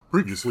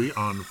Previously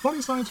on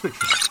Funny Science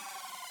Fiction.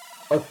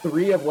 A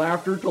 3 of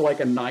laughter to like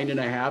a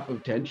 9.5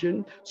 of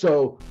tension.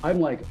 So I'm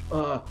like,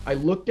 I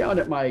look down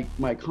at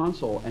my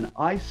console and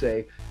I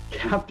say,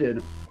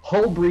 Captain,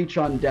 hull breach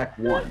on deck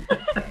 1.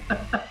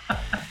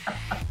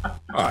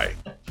 Hi,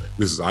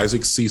 this is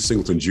Isaac C.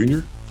 Singleton Jr.,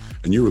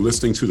 and you are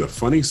listening to the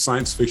Funny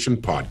Science Fiction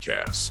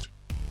Podcast.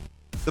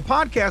 The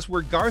podcast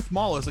where Garth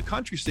Maul is a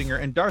country singer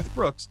and Darth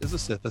Brooks is a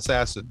Sith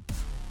assassin.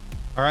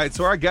 All right,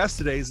 so our guest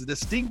today is a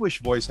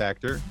distinguished voice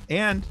actor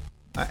and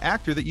an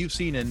actor that you've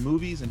seen in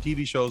movies and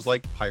TV shows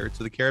like Pirates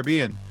of the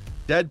Caribbean,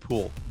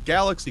 Deadpool,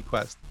 Galaxy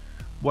Quest,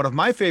 one of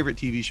my favorite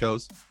TV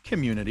shows,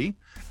 Community,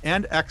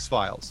 and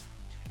X-Files.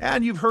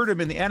 And you've heard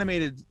him in the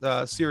animated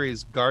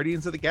series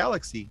Guardians of the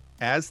Galaxy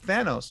as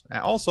Thanos,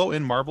 also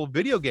in Marvel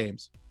video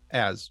games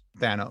as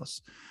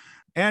Thanos,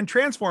 and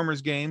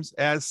Transformers games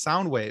as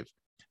Soundwave.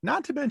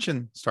 Not to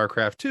mention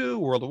StarCraft 2,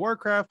 World of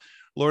Warcraft,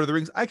 Lord of the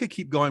Rings. I could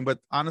keep going, but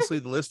honestly,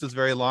 the list is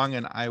very long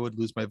and I would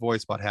lose my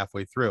voice about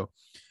halfway through.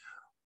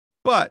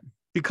 But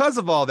because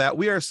of all that,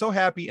 we are so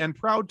happy and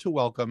proud to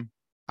welcome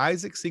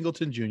Isaac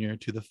Singleton Jr.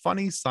 to the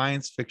Funny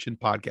Science Fiction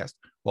Podcast.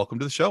 Welcome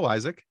to the show,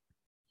 Isaac.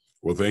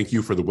 Well, thank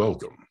you for the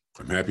welcome.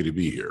 I'm happy to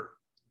be here.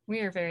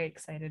 We are very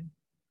excited.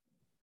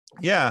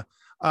 Yeah.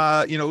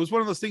 It was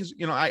one of those things,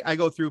 I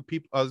go through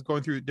people, I was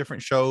going through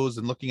different shows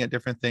and looking at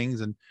different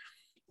things and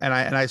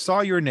I saw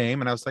your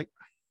name and I was like,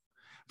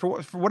 for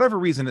whatever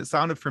reason, it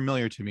sounded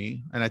familiar to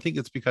me. And I think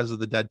it's because of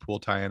the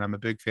Deadpool tie-in. I'm a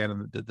big fan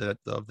of the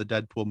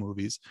Deadpool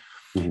movies.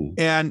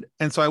 Mm-hmm.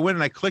 And so I went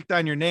and I clicked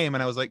on your name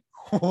and I was like,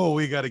 oh,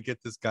 we got to get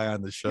this guy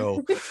on the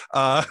show.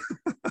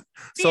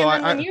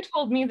 When you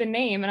told me the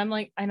name and I'm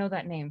like, I know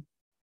that name.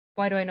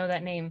 Why do I know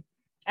that name?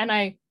 And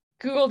I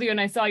Googled you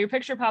and I saw your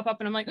picture pop up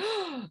and I'm like,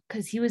 oh,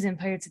 because he was in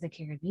Pirates of the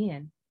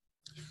Caribbean.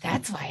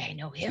 That's why I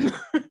know him.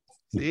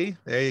 See,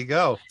 there you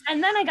go.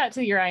 And then I got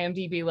to your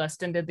IMDb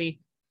list and did the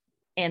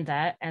and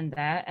that, and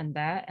that, and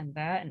that, and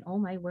that, and oh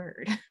my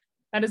word.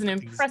 That is an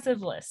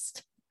impressive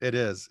list. It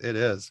is.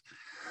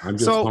 I'm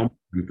just humble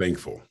and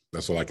thankful.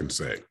 That's all I can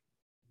say.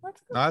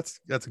 That's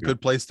a good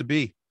place to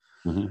be.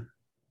 Mm-hmm.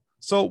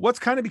 So what's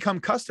kind of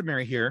become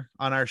customary here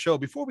on our show,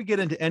 before we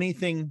get into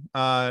anything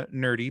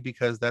nerdy,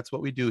 because that's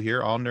what we do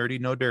here, all nerdy,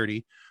 no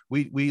dirty,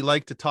 we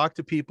like to talk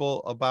to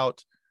people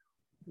about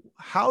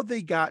how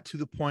they got to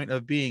the point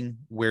of being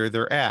where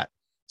they're at.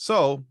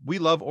 So we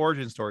love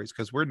origin stories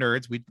because we're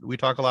nerds. We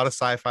talk a lot of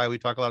sci-fi. We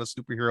talk a lot of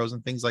superheroes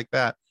and things like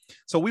that.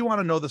 So we want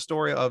to know the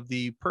story of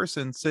the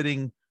person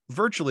sitting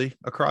virtually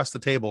across the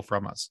table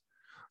from us.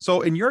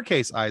 So in your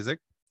case, Isaac,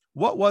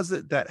 what was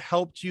it that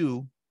helped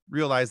you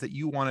realize that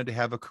you wanted to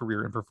have a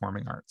career in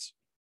performing arts?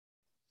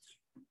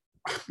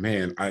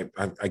 Man, I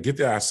get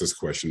to ask this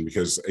question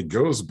because it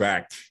goes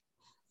back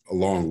a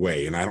long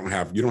way, and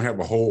you don't have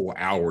a whole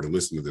hour to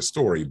listen to this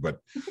story, but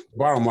the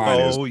bottom line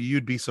is,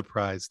 you'd be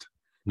surprised.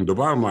 The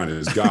bottom line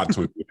is God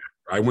told me.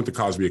 I went to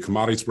college to be a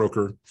commodities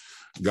broker.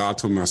 God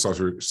told me my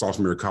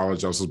sophomore year of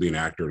college I was supposed to be an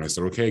actor. And I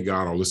said, okay,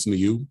 God, I'll listen to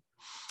you.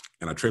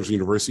 And I transferred to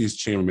universities,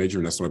 changed my major,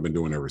 and that's what I've been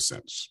doing ever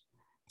since.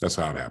 That's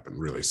how it happened,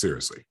 really,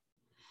 seriously.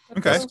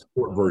 Okay. That's the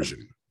short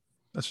version.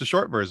 That's the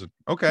short version.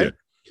 Okay.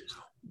 Yeah.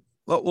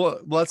 Well,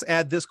 let's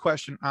add this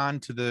question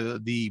on to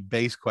the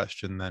base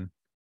question then.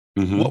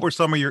 Mm-hmm. What were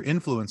some of your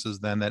influences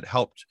then that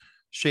helped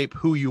shape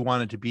who you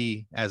wanted to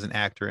be as an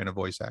actor and a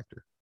voice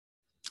actor?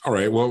 All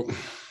right. Well,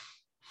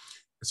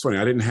 it's funny.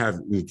 I didn't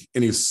have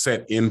any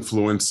set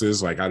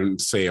influences. Like I didn't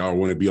say, I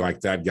want to be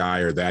like that guy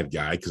or that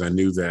guy, because I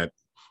knew that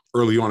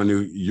early on. I knew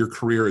your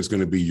career is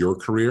going to be your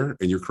career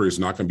and your career is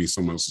not going to be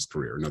someone else's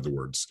career, in other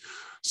words.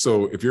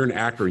 So if you're an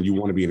actor and you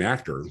want to be an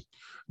actor,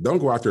 don't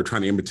go out there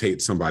trying to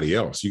imitate somebody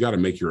else. You got to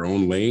make your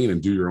own lane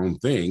and do your own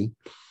thing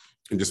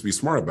and just be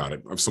smart about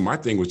it. So my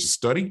thing was to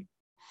study.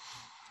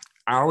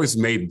 I always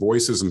made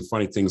voices and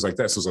funny things like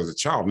that since I was a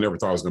child. I never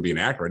thought I was going to be an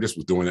actor. I just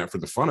was doing that for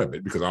the fun of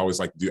it because I always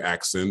like to do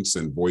accents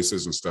and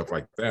voices and stuff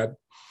like that,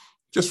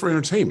 just for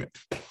entertainment.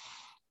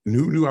 And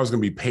who knew I was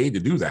going to be paid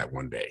to do that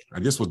one day? I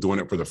just was doing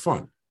it for the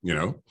fun,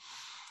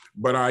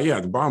 But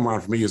the bottom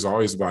line for me is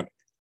always about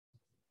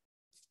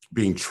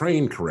being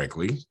trained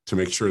correctly to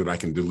make sure that I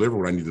can deliver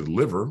what I need to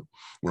deliver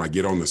when I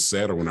get on the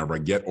set or whenever I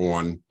get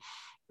on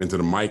into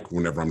the mic,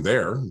 whenever I'm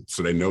there.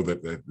 So they know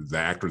that the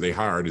actor they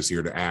hired is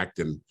here to act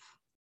and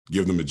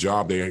give them the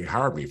job they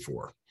hired me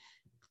for.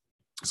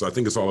 So I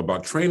think it's all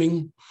about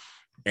training.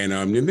 And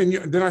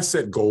then I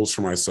set goals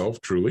for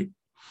myself, truly.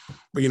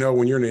 But,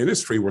 when you're in an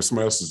industry where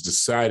somebody else is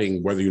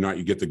deciding whether or not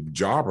you get the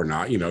job or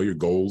not, your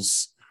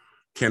goals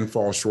can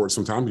fall short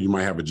sometimes. You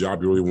might have a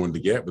job you really wanted to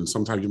get, but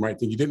sometimes you might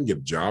think you didn't get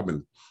a job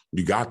and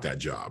you got that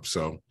job.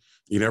 So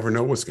you never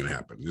know what's going to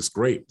happen. It's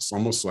great. It's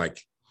almost like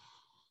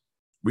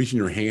reaching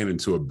your hand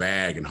into a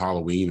bag in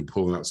Halloween and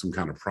pulling out some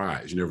kind of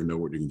prize. You never know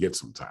what you can get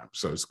sometimes.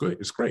 So it's good.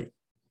 It's great.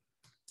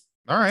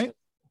 All right.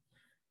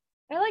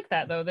 I like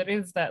that though. That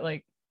is that,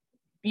 like,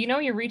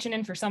 you're reaching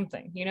in for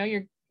something.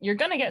 You're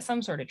gonna get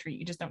some sort of treat.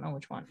 You just don't know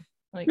which one.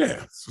 Like,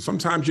 yeah. So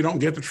sometimes you don't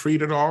get the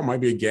treat at all. It might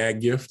be a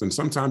gag gift, and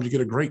sometimes you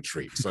get a great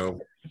treat. So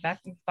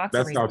that's how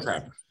it's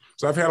happened.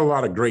 So I've had a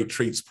lot of great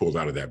treats pulled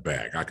out of that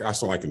bag.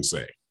 That's all I can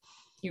say.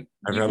 I've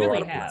had really a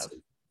lot have. of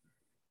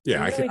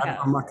yeah, You really have.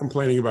 I'm not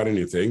complaining about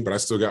anything, but I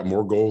still got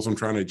more goals I'm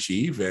trying to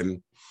achieve,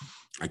 and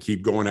I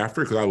keep going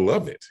after it because I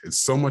love it. It's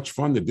so much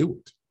fun to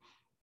do it.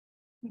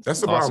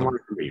 That's the bottom line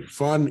for me.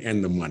 Fun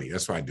and the money.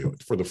 That's why I do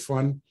it. For the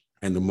fun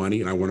and the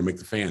money, and I want to make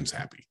the fans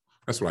happy.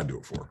 That's what I do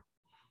it for.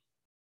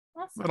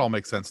 Awesome. That all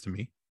makes sense to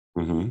me.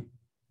 Mm-hmm.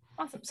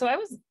 Awesome. So I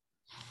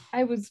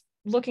was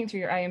looking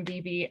through your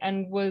IMDb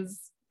and was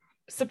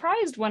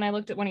surprised when I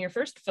looked at one of your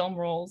first film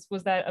roles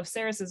was that of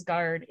Saris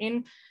Guard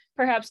in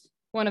perhaps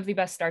one of the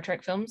best Star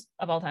Trek films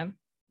of all time,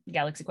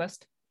 Galaxy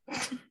Quest.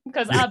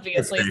 Because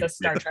obviously it's a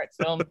Star Trek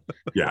film.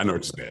 Yeah, I know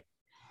what you said.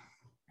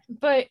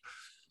 But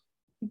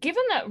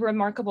given that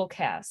remarkable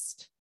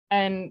cast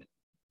and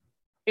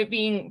it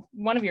being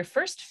one of your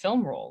first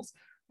film roles,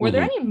 were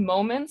there any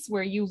moments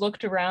where you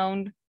looked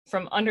around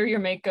from under your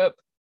makeup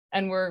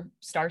and were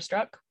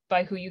starstruck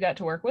by who you got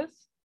to work with?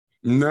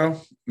 No,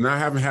 I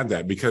haven't had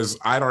that because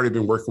I'd already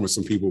been working with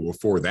some people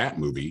before that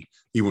movie,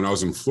 even when I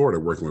was in Florida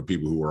working with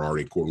people who were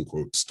already quote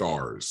unquote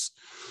stars.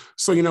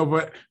 So,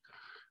 when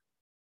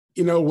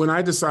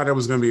I decided I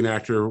was going to be an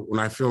actor, when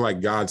I feel like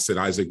God said,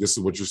 Isaac, this is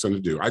what you're going to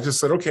do, I just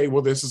said, okay,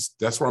 well,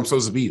 that's where I'm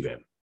supposed to be then.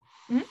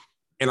 Mm-hmm.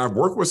 And I've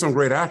worked with some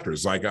great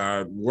actors. Like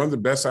one of the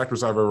best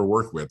actors I've ever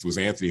worked with was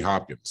Anthony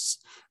Hopkins.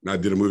 And I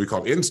did a movie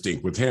called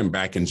Instinct with him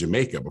back in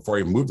Jamaica before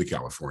I moved to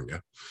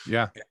California.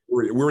 Yeah.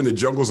 We were in the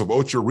jungles of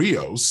Ocho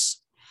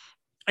Rios.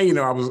 And,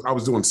 I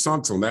was doing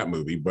stunts on that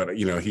movie, but,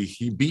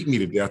 he beat me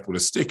to death with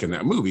a stick in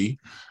that movie.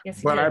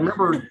 Yes, but I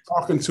remember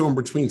talking to him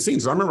between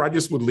scenes. I remember I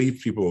just would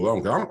leave people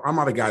alone. I'm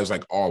not a guy who's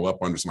like all up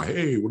under my,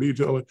 hey, what are you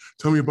telling?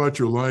 Tell me about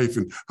your life.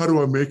 And how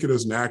do I make it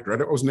as an actor? I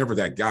was never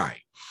that guy.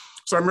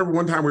 So I remember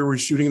one time we were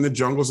shooting in the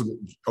jungles of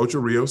Ocho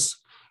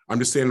Rios. I'm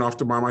just standing off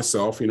by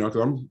myself,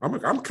 because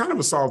I'm kind of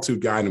a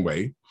solitude guy in a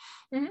way.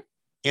 Mm-hmm.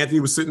 Anthony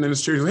was sitting in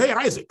his chair. He said, hey,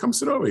 Isaac, come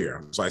sit over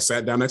here. So I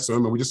sat down next to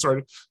him and we just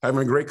started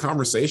having a great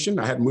conversation.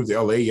 I hadn't moved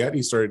to LA yet.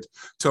 He started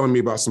telling me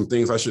about some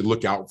things I should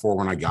look out for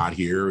when I got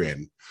here.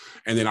 And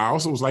then I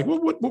also was like, well,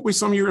 what were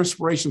some of your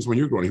inspirations when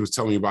you were growing? He was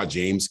telling me about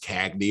James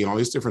Cagney and all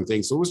these different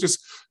things. So it was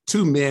just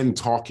two men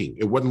talking.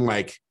 It wasn't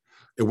like,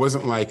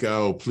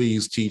 oh,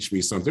 please teach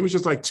me something. It was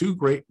just like two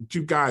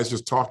guys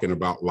just talking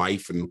about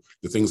life and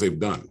the things they've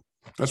done.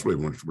 That's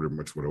really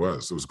much what it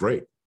was. It was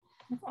great.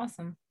 That's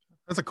awesome.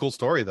 That's a cool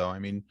story, though. I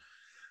mean,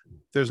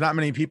 there's not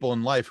many people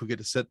in life who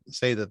get to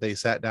say that they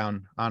sat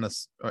down on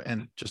us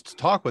and just to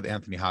talk with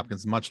Anthony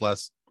Hopkins, much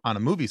less on a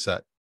movie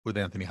set with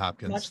Anthony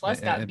Hopkins. Much less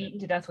got beaten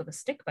to death with a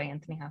stick by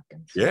Anthony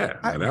Hopkins. Yeah.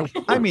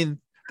 I mean,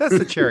 that's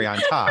the cherry on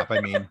top.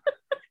 I mean,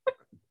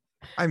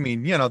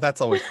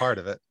 that's always part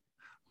of it.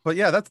 But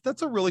yeah,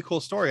 that's a really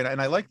cool story.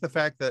 And I like the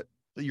fact that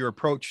your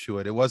approach to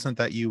it, it wasn't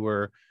that you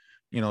were,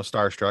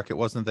 starstruck. It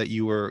wasn't that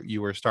you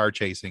were star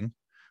chasing,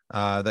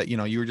 that,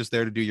 you were just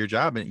there to do your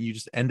job and you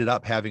just ended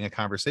up having a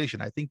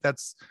conversation. I think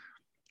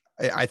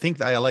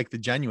I like the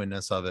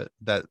genuineness of it,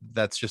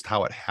 that's just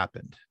how it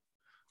happened.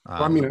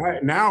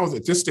 Now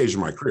at this stage of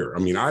my career,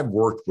 I've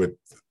worked with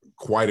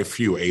quite a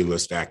few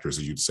A-list actors,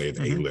 as you'd say,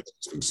 the A-list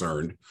is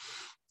concerned.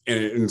 And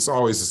it's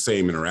always the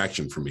same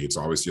interaction for me. It's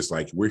always just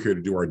like, we're here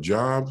to do our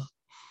job.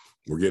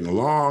 We're getting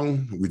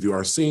along. We do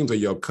our scenes, they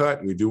yell cut,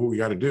 and we do what we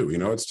got to do.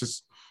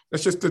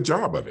 That's just the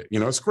job of it.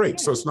 It's great.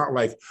 So it's not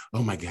like,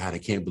 oh my God, I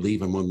can't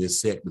believe I'm on this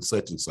set with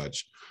such and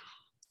such.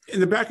 In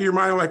the back of your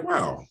mind, you're like,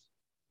 wow,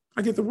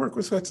 I get to work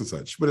with such and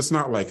such. But it's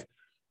not like,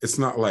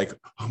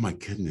 oh my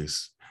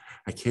goodness,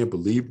 I can't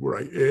believe where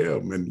I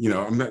am. And,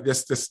 I'm not,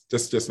 that's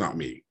just not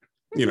me.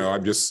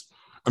 I'm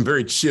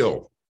very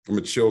chill. I'm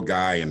a chill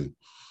guy. And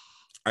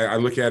I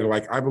look at it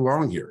like I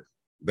belong here.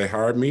 They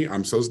hired me.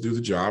 I'm supposed to do the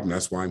job. And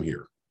that's why I'm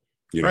here.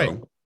 Right.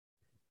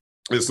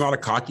 It's not a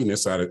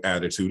cockiness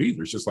attitude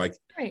either. It's just like,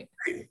 right.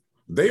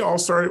 They all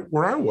started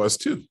where I was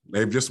too.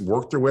 They've just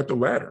worked their way up the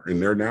ladder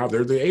and they're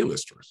the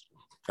A-listers.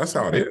 That's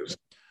how it is.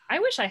 I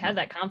wish I had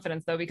that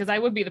confidence though, because I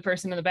would be the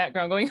person in the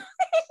background going,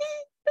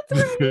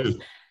 that's right.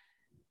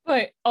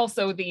 But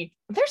also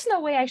there's no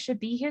way I should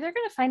be here. They're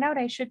going to find out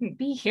I shouldn't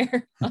be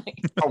here. Oh,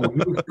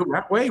 you feel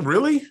that way?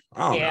 Really?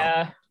 Oh,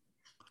 yeah.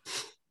 No.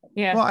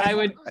 Yeah.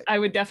 Well, I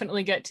would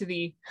definitely get to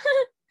the,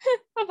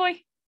 oh boy,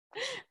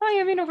 I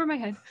am in over my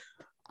head.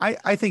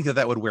 I think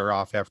that would wear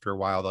off after a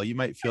while, though. You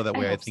might feel that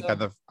way. I think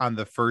so. on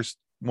the first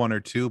one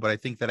or two, but I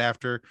think that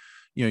after,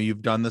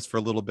 you've done this for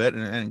a little bit,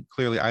 and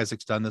clearly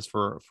Isaac's done this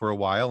for a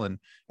while, and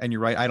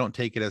you're right. I don't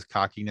take it as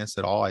cockiness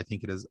at all. I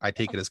take it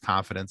as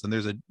confidence, and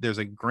there's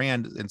a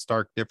grand and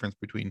stark difference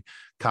between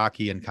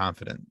cocky and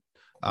confident.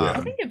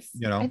 I think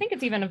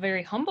it's even a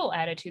very humble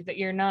attitude that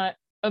you're not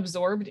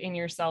absorbed in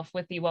yourself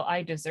with the, well,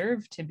 I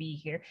deserve to be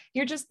here.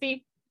 You're just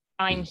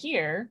I'm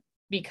here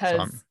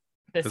because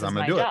this is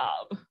my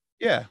job.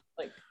 Yeah.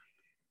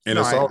 And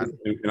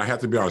I have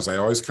to be honest, I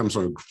always come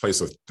from a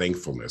place of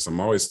thankfulness. I'm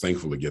always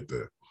thankful to get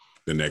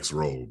the next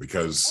role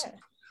because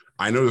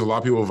I know there's a lot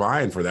of people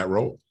vying for that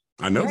role.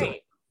 I know that.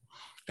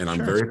 And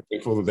I'm very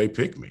thankful that they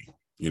pick me.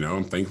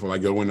 I'm thankful I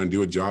go in and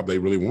do a job they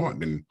really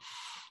want. And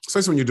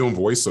especially when you're doing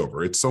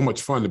voiceover, it's so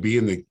much fun to be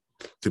in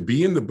to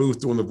be in the booth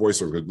doing the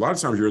voiceover. A lot of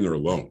times you're in there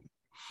alone.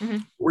 Mm-hmm.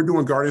 We're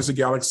doing Guardians of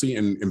the Galaxy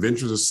and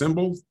Avengers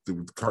Assemble,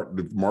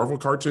 the Marvel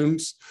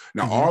cartoons.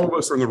 Now, all of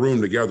us are in the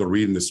room together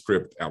reading the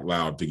script out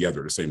loud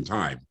together at the same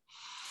time.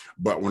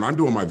 But when I'm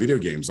doing my video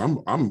games, I'm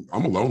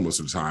alone most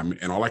of the time,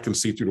 and all I can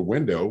see through the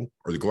window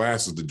or the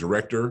glass is the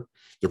director,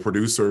 the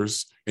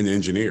producers, and the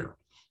engineer.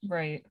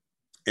 Right.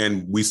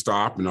 And we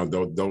stop, and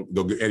they'll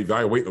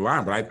evaluate the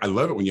line. But I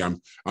love it when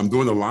I'm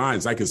doing the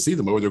lines. I can see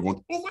them over there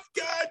going, "Oh my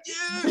God,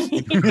 yes!"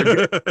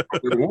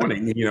 They're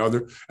wanting,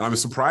 and I'm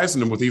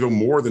surprising them with even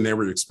more than they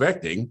were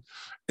expecting,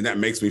 and that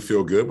makes me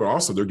feel good. But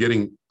also, they're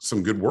getting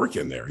some good work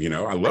in there.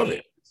 I love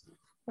it.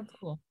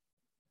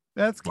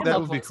 That's cool.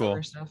 That would be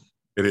cool. Stuff.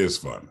 It is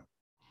fun.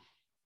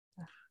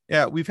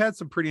 Yeah, we've had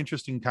some pretty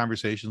interesting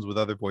conversations with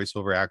other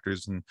voiceover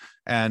actors,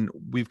 and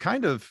we've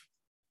kind of,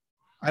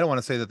 I don't want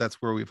to say that that's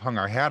where we've hung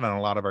our hat on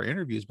a lot of our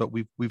interviews, but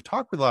we've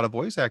talked with a lot of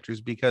voice actors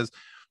because,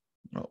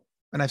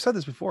 and I've said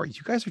this before,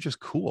 you guys are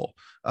just cool,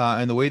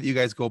 and the way that you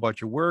guys go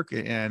about your work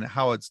and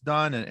how it's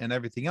done and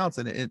everything else,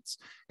 and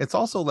it's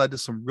also led to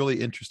some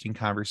really interesting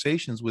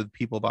conversations with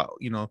people about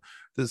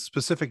the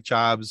specific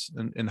jobs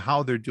and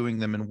how they're doing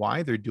them and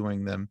why they're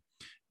doing them,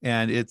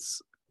 and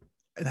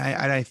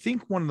I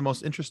think one of the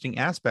most interesting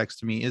aspects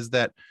to me is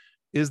that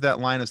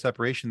line of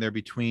separation there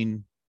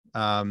between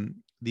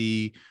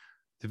the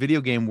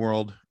video game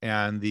world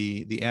and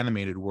the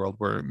animated world,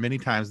 where many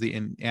times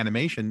in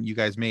animation you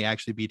guys may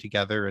actually be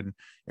together and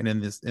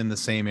in the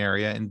same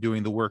area and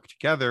doing the work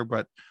together,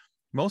 but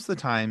most of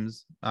the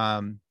times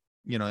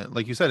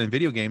like you said, in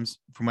video games,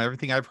 from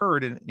everything I've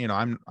heard, and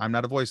I'm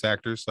not a voice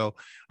actor, so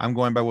I'm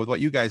going by with what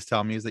you guys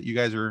tell me, is that you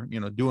guys are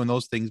doing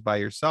those things by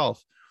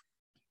yourself.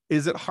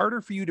 Is it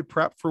harder for you to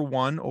prep for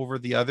one over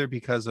the other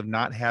because of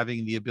not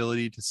having the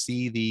ability to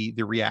see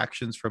the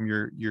reactions from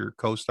your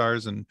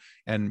co-stars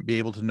and be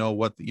able to know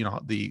what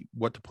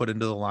what to put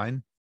into the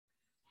line?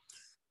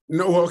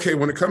 No, okay.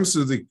 When it comes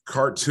to the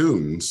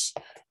cartoons,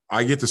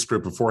 I get the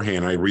script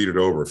beforehand. I read it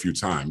over a few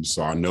times,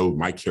 so I know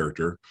my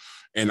character.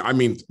 And I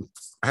mean,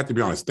 I have to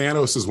be honest,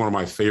 Thanos is one of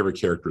my favorite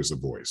characters of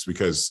voice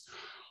because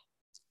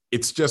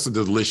it's just a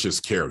delicious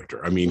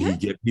character. I mean,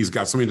 he's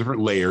got so many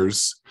different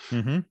layers,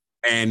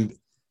 and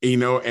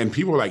and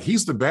people are like,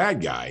 he's the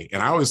bad guy.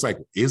 And I was like,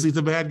 is he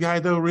the bad guy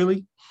though,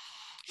 really?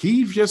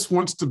 He just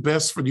wants the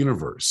best for the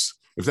universe.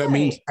 If that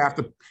means half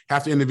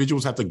the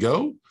individuals have to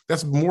go,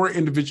 that's more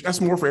individual.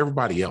 That's more for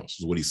everybody else,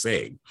 is what he's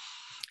saying.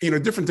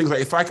 Different things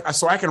like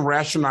so I can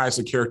rationalize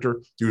the character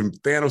through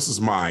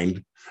Thanos's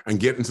mind and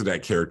get into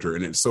that character.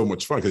 And it's so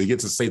much fun because he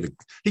gets to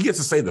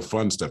say the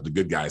fun stuff the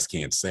good guys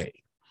can't say.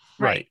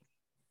 Right.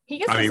 He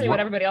gets to say what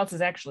everybody else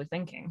is actually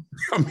thinking.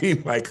 I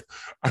mean, like,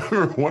 I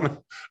remember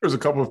there's a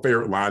couple of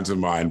favorite lines of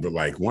mine, but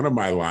like one of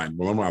my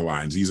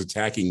lines, he's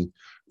attacking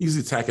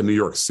New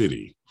York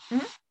City.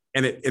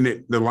 And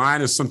the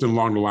line is something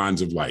along the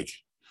lines of like,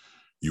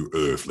 "You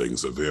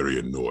earthlings are very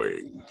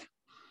annoying,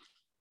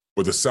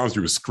 but the sounds of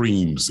your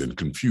screams and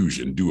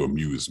confusion do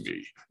amuse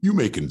me. You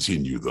may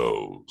continue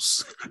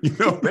those."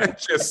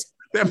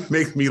 That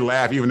makes me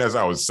laugh even as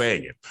I was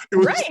saying it. It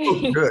was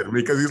so good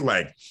because he's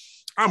like,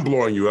 "I'm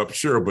blowing you up,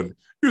 sure, but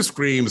your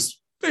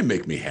screams, they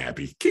make me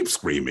happy. Keep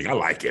screaming. I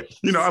like it.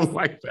 I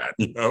like that,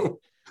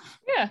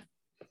 Yeah.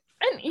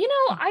 And,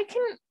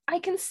 I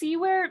can see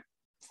where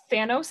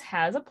Thanos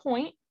has a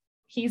point.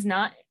 He's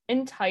not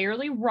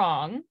entirely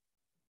wrong.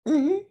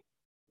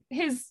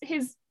 His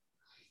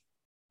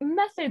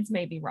methods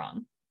may be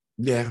wrong.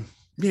 Yeah,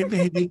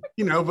 maybe,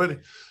 but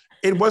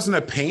it wasn't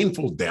a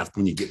painful death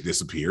when you get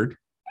disappeared.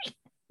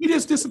 You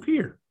just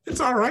disappear. It's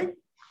all right.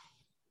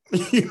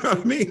 You know what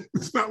I mean?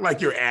 It's not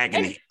like your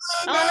agony.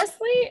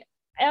 Honestly,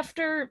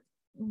 after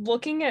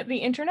looking at the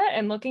internet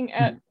and looking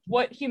at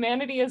what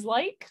humanity is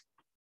like,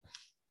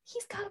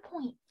 he's got a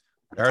point.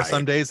 There are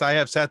some days I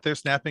have sat there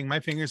snapping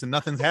my fingers and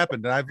nothing's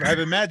happened. And I've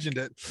imagined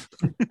it.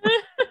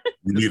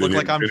 You need look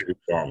like I'm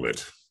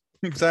gauntlet.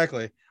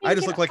 Exactly. I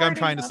just look like I'm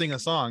trying to sing a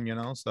song,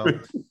 so.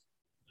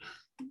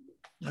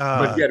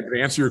 But yeah,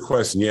 to answer your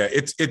question,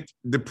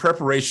 the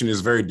preparation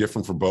is very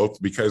different for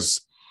both because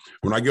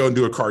when I go and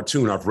do a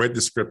cartoon, I've read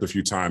the script a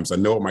few times. I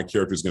know what my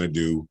character is going to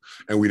do,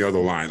 and we know the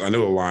lines. I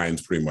know the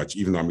lines pretty much,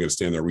 even though I'm going to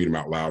stand there, read them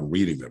out loud, and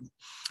reading them.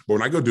 But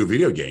when I go do a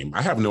video game,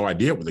 I have no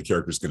idea what the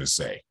character is going to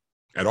say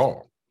at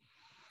all.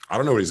 I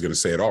don't know what he's going to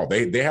say at all.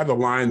 They have the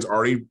lines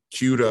already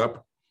queued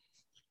up,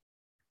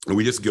 and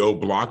we just go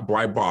block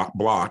by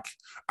block.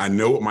 I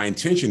know what my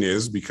intention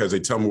is because they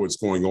tell me what's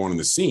going on in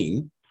the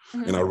scene,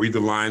 and I read the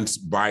lines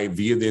via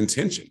the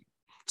intention.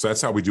 So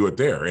that's how we do it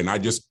there. And I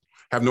just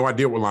have no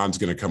idea what line's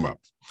going to come up.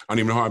 I don't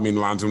even know how many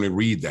lines I'm going to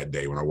read that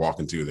day when I walk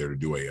into there to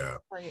do a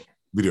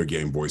video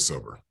game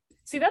voiceover.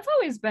 See, that's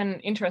always been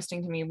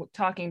interesting to me,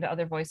 talking to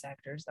other voice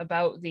actors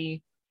about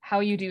how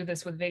you do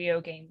this with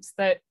video games,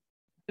 that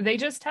they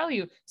just tell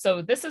you,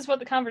 so this is what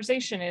the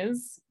conversation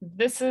is.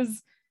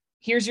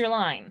 Here's your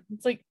line.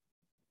 It's like,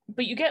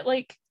 but you get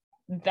like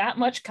that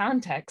much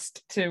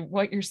context to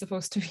what you're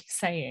supposed to be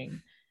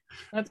saying.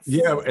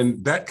 Yeah,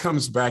 and that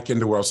comes back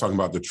into what I was talking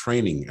about, the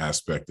training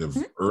aspect of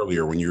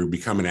earlier. When you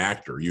become an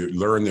actor, you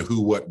learn the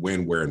who, what,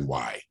 when, where, and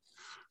why.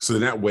 So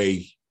then that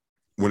way,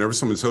 whenever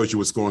someone tells you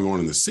what's going on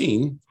in the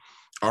scene,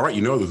 all right,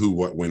 you know the who,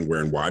 what, when,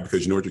 where, and why,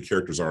 because you know what your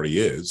characters already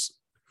is.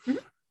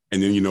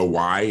 And then you know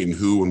why and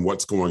who and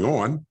what's going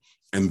on.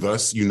 And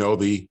thus, you know,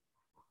 they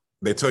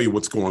tell you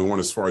what's going on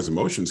as far as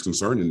emotions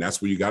concerned. And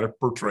that's what you got to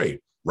portray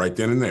right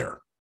then and there,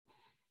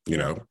 you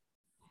know.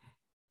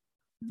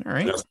 All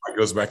right. That's why it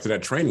goes back to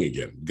that training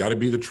again. You got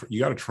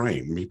to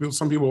train. I mean,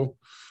 some people,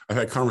 I've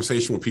had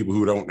conversation with people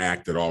who don't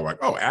act at all. Like,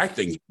 oh,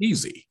 acting's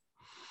easy.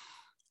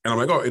 And I'm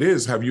like, oh, it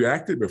is. Have you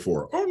acted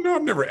before? Oh, no,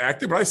 I've never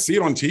acted, but I see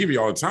it on TV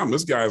all the time.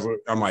 This guy's,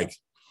 I'm like,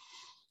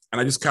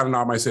 and I just kind of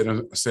nod my head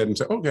and said,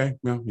 okay,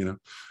 well, you know.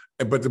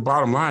 But the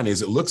bottom line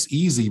is it looks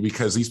easy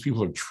because these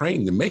people are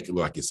trained to make it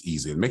look like it's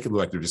easy and make it look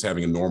like they're just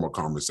having a normal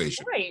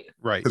conversation.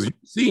 Right. Because you've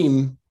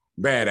seen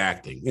bad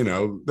acting, you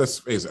know,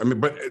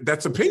 but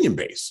that's opinion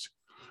based.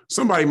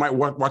 Somebody might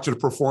watch a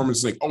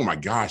performance and think, oh my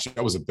gosh,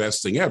 that was the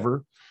best thing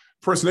ever.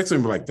 Person next to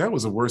me be like, that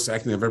was the worst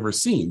acting I've ever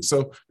seen.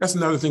 So that's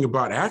another thing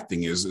about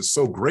acting is it's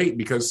so great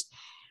because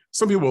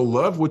some people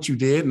love what you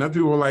did and other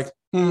people are like,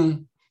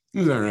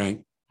 is that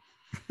right?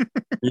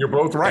 You're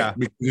both right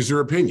because it's your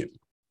opinion.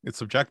 It's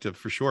subjective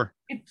for sure.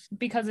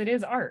 Because it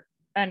is art,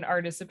 and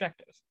art is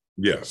subjective.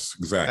 Yes,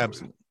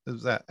 exactly.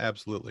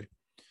 Absolutely.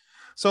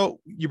 So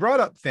you brought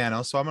up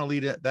Thanos, so I'm going to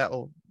lead it. That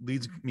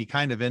leads me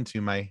kind of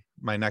into my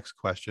next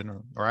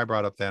question, or I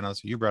brought up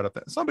Thanos, you brought up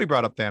somebody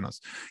brought up Thanos.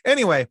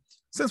 Anyway,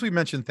 since we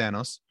mentioned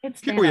Thanos,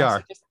 here we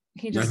are.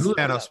 He just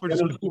Thanos.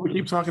 What we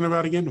keep talking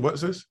about again?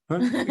 What's this? Huh?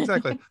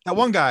 Exactly. That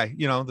one guy,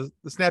 you know, the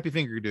snappy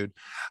finger dude.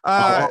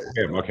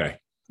 Okay.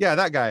 Yeah,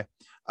 that guy.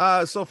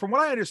 So from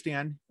what I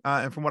understand,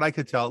 and from what I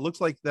could tell, it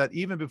looks like that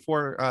even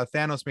before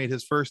Thanos made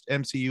his first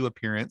MCU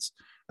appearance,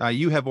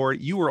 you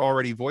were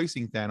already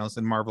voicing Thanos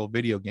in Marvel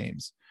video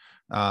games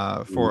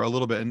for a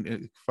little bit,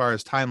 as far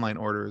as timeline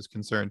order is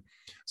concerned.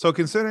 So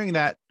considering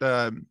that,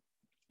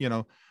 you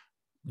know,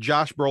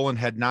 Josh Brolin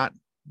had not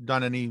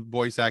done any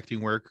voice acting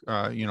work,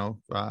 you know,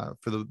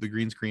 for the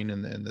green screen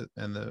and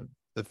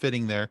the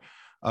fitting there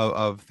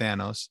of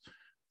Thanos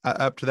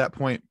up to that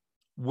point.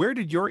 Where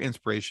did your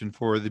inspiration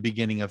for the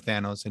beginning of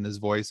Thanos and his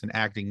voice and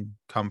acting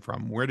come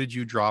from? Where did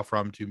you draw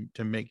from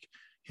to make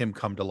him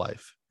come to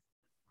life?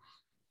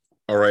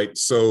 All right.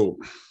 So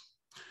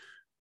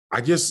I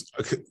just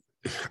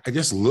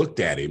looked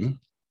at him,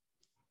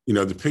 you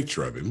know, the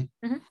picture of him.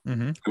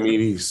 Mm-hmm. I mean,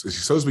 he's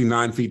supposed to be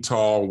 9 feet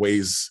tall,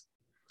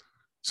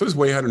 supposed to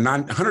weigh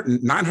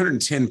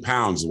 910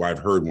 pounds, is what I've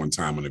heard one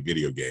time on a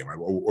video game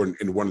or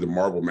in one of the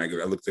Marvel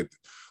magazines. I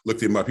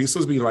looked him up. He's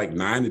supposed to be like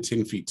 9 to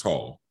 10 feet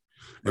tall.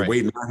 And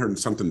weighed 900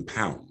 something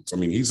pounds. I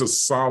mean, he's a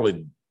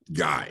solid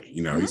guy.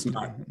 You know, he's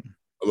not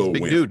a little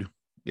big dude.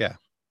 Yeah.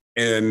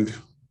 And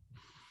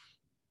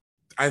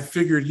I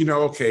figured, you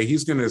know, okay,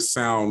 he's going to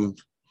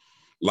sound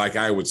like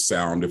I would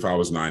sound if I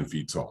was 9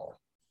 feet tall.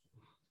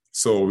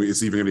 So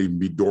it's even going to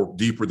be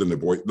deeper than the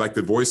voice. Like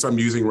the voice I'm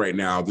using right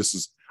now, this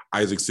is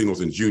Isaac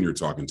Singleton Jr.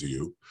 talking to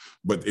you.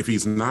 But if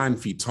he's 9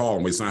 feet tall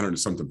and weighs 900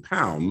 something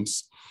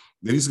pounds,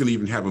 then he's going to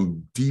even have a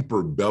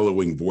deeper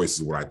bellowing voice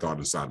is what I thought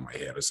inside of my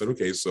head. I said,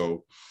 okay,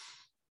 so,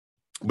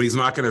 but he's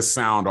not going to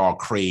sound all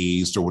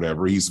crazed or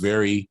whatever. He's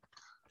very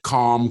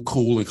calm,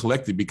 cool, and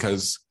collected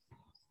because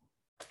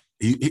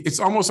it's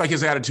almost like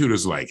his attitude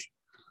is like,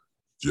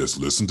 just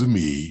listen to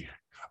me.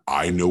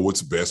 I know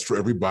what's best for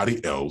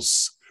everybody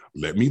else.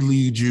 Let me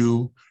lead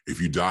you. If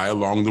you die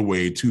along the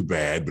way, too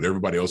bad, but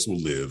everybody else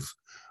will live.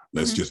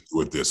 Let's just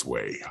do it this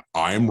way.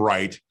 I am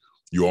right.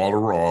 You all are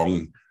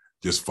wrong.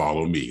 Just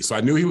follow me. So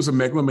I knew he was a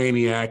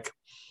megalomaniac.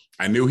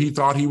 I knew he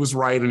thought he was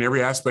right in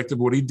every aspect of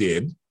what he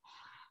did.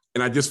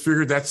 And I just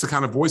figured that's the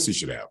kind of voice he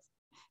should have.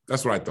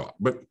 That's what I thought.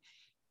 But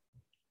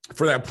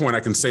for that point,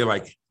 I can say,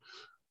 like,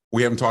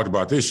 we haven't talked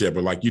about this yet,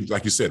 but like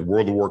you said,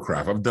 World of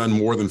Warcraft, I've done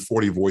more than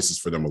 40 voices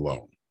for them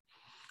alone.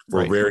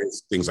 For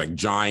various things like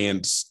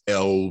giants,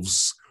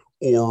 elves,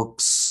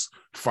 orcs,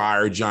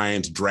 fire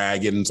giants,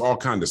 dragons, all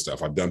kinds of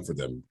stuff I've done for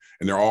them.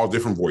 And they're all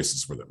different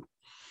voices for them.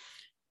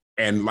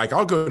 And like,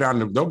 I'll go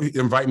down, they'll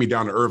invite me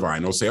down to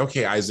Irvine. They'll say,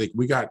 okay, Isaac,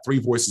 we got 3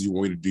 voices you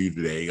want me to do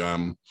today.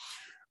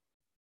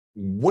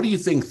 What do you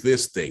think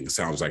this thing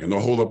sounds like? And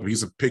they'll hold up a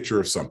piece of picture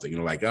of something.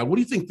 And like, what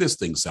do you think this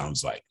thing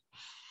sounds like?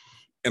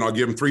 And I'll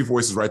give them 3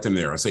 voices right then and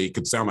there. I say, it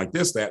could sound like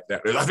this, that.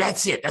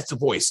 That's it. That's the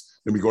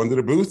voice. Then we go into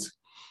the booth.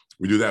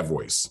 We do that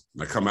voice.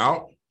 And I come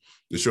out.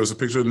 It shows a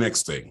picture of the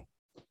next thing.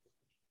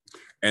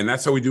 And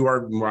that's how we do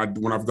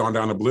when I've gone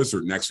down to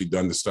Blizzard and actually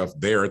done the stuff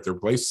there at their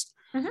place.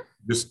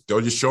 They'll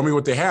just show me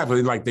what they have.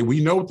 And like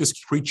we know what this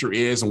creature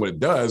is and what it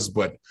does,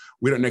 but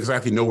we don't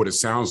exactly know what it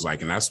sounds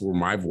like. And that's where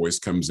my voice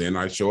comes in.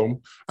 I show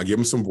them, I give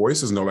them some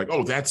voices and they're like,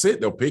 oh, that's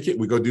it. They'll pick it.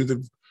 We go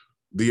do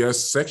the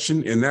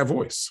section in that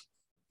voice.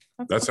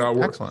 That's how it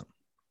works. Excellent.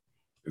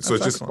 So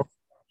it's just,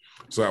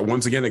 so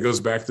once again, it goes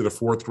back to the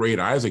 4th grade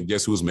Isaac,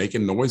 guess who's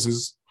making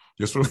noises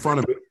just for the fun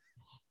of it.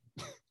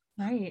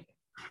 Right.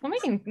 Well,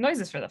 making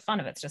noises for the fun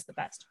of it's just the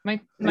best. My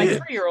Yeah.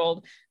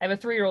 3-year-old, I have a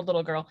 3-year-old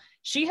little girl.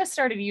 She has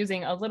started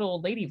using a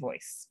little lady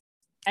voice.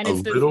 And A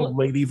it's this little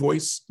lady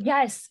voice.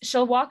 yes,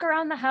 she'll walk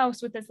around the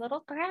house with this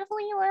little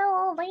gravelly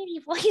little lady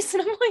voice.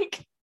 And I'm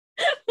like,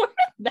 where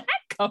did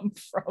that come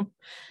from?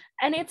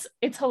 And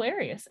it's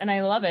hilarious. And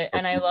I love it.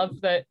 And I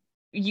love that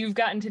you've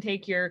gotten to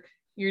take your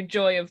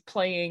joy of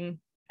playing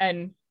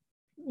and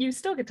you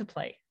still get to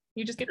play.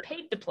 You just get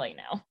paid to play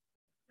now.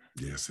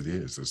 Yes, it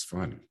is. It's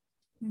fun.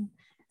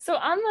 So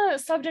on the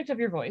subject of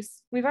your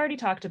voice, we've already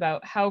talked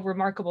about how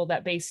remarkable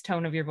that bass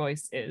tone of your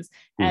voice is.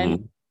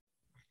 And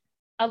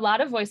a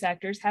lot of voice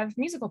actors have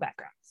musical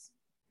backgrounds.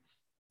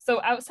 So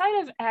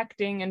outside of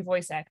acting and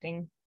voice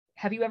acting,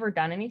 have you ever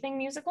done anything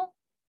musical?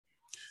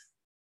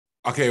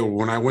 Okay,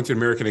 when I went to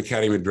American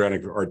Academy of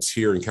Dramatic Arts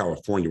here in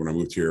California, when I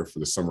moved here for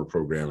the summer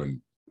program,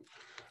 and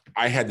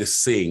I had to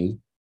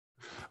sing.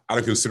 I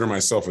don't consider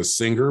myself a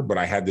singer, but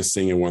I had to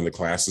sing in one of the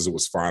classes. It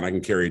was fine. I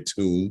can carry a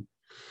tune.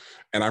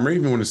 And I remember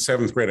even when in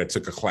 7th grade, I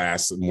took a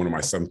class, in one of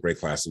my 7th grade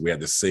classes, we had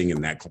to sing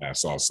in that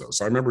class also.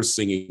 So I remember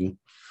singing,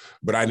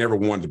 but I never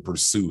wanted to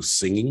pursue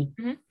singing.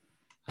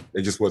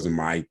 It just wasn't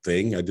my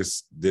thing. I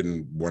just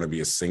didn't want to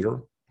be a singer.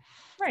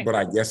 Right. But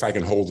I guess I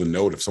can hold a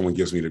note if someone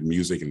gives me the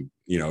music and,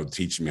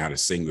 teach me how to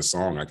sing the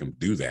song, I can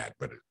do that.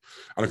 But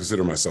I don't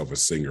consider myself a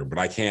singer, but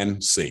I can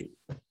sing.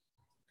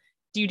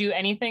 Do you do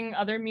anything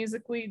other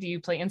musically? Do you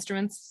play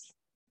instruments?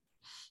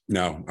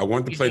 No, I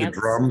wanted to play the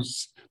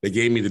drums. They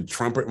gave me the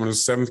trumpet when I was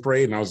 7th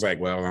grade, and I was like,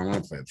 well, I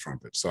want to play the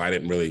trumpet. So I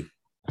didn't really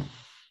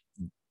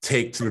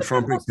take to the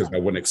trumpet because I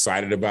wasn't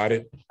excited about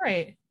it.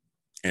 Right.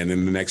 And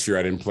then the next year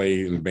I didn't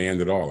play in the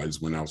band at all. I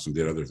just went out and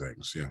did other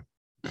things.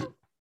 Yeah.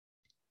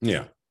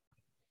 Yeah.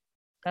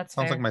 That's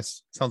sounds fair.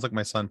 like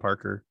my son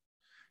Parker.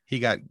 He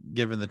got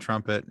given the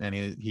trumpet and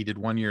he did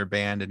 1 year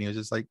band and he was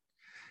just like,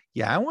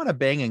 yeah, I want to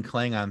bang and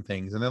clang on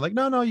things. And they're like,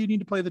 no, you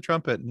need to play the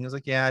trumpet. And he was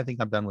like, yeah, I think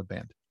I'm done with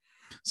band.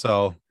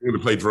 So I'm going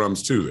to play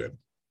drums too then.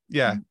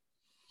 Yeah.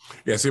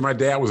 Yeah. See, my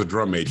dad was a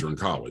drum major in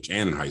college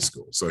and in high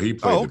school. So he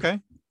played. Oh, okay.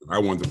 I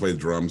wanted to play the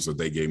drums, so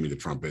they gave me the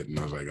trumpet. And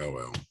I was like, oh,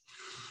 well,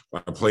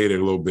 I played it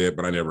a little bit,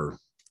 but I never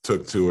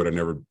took to it.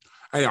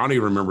 I don't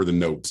even remember the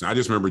notes. I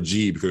just remember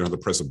G because I have to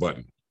press a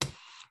button.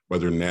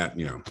 Other than that,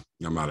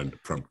 I'm not into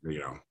trumpet,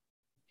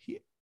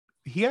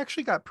 He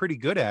actually got pretty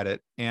good at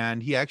it.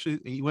 And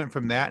he went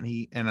from that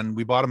and then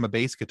we bought him a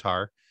bass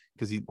guitar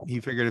because he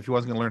figured if he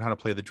wasn't going to learn how to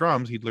play the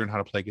drums, he'd learn how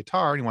to play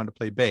guitar and he wanted to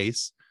play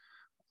bass.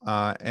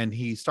 And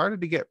he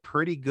started to get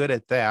pretty good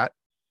at that.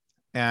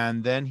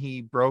 And then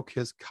he broke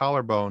his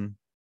collarbone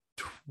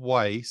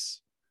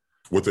twice.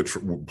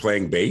 With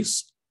playing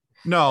bass?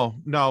 No,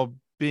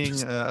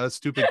 being a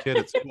stupid kid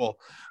at school.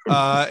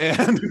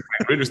 And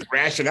just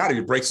crashing out. If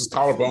he breaks his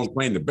collarbone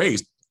playing the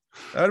bass.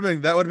 That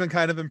would have been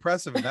kind of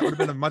impressive. And that would have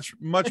been a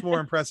much more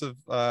impressive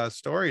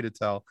story to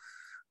tell.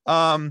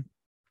 But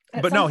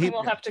no,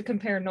 we'll have to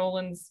compare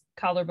Nolan's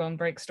collarbone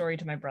break story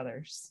to my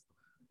brother's.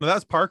 No,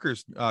 that's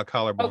Parker's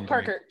collarbone. Oh,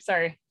 Parker, break.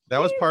 sorry. That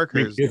was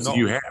Parker's. How many kids do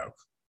you have?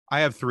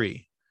 I have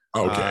 3.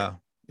 Okay.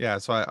 Yeah,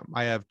 so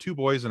I have 2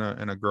 boys and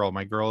a girl.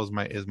 My girl is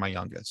my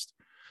youngest.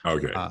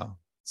 Okay.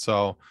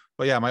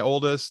 But yeah, my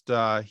oldest,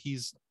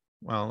 he's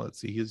let's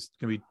see, he's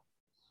gonna be,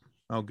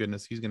 oh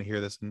goodness, he's gonna hear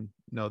this and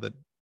know that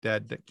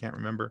Dad can't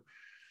remember.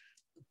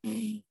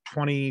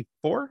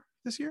 24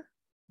 this year.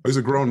 He's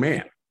a grown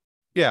man.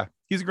 Yeah,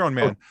 he's a grown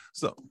man.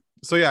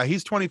 So yeah,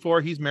 he's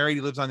 24. He's married.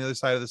 He lives on the other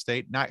side of the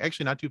state. Not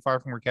too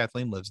far from where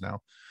Kathleen lives now.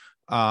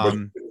 But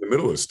in the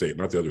middle of the state,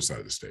 not the other side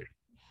of the state.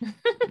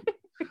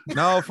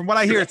 No, from what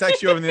I hear, it's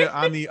actually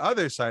on the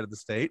other side of the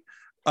state.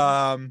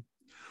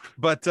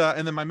 But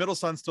and then my middle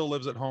son still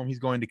lives at home. He's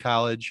going to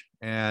college,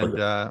 and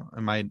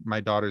my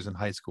daughter's in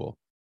high school.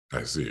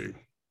 I see.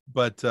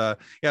 But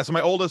yeah, so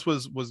my oldest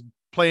was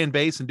playing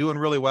bass and doing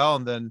really well,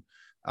 and then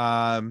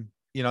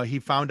he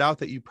found out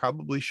that you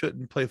probably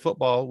shouldn't play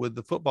football with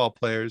the football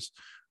players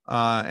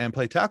and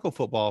play tackle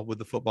football with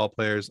the football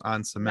players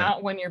on cement.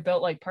 Not when you're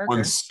built like Parker.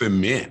 On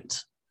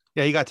cement.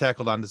 Yeah, he got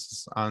tackled on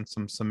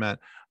some cement.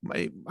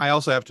 I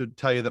also have to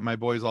tell you that my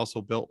boy's also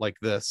built like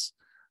this.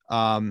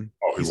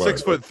 He's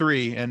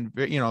 6'3"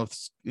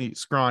 and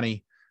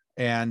scrawny.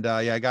 And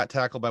I got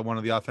tackled by one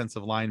of the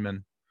offensive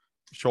linemen.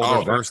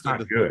 Shoulder burst.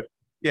 Not good.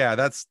 Yeah,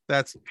 that's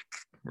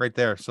right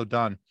there. So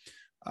done.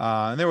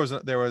 And there was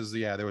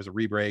a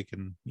re-break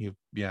and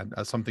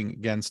something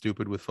again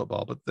stupid with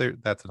football, but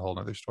that's a whole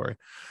nother story.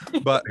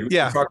 But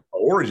yeah, talk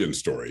about origin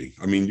story.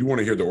 I mean, you want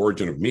to hear the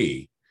origin of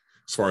me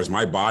as far as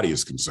my body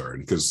is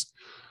concerned, because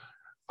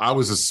I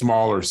was a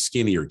smaller,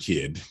 skinnier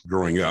kid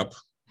growing up.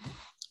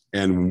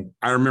 And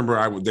I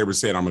remember they were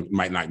saying I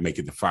might not make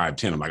it to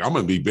 5'10". I'm like, I'm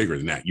going to be bigger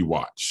than that. You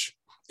watch.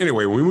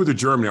 Anyway, when we moved to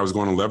Germany, I was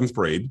going 11th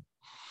grade.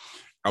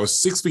 I was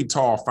 6 feet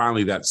tall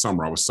finally that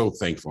summer. I was so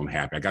thankful and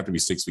happy. I got to be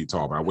 6 feet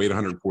tall, but I weighed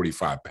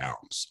 145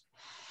 pounds.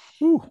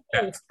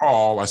 That's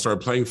all. I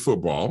started playing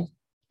football.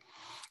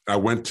 I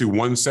went to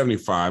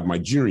 175 my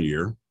junior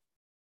year.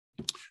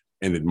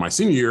 And in my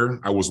senior year,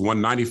 I was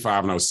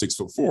 195 and I was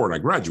 6'4" and I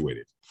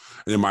graduated.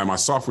 And then my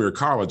sophomore year of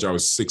college, I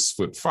was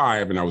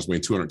 6'5" and I was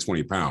weighing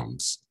 220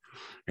 pounds.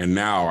 And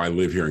now I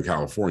live here in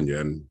California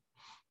and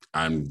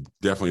I'm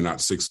definitely not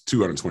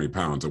 220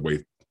 pounds. I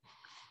weigh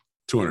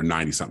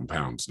 290 something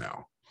pounds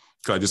now.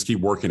 Because I just keep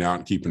working out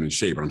and keeping in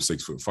shape. I'm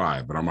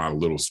 6'5", but I'm not a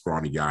little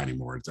scrawny guy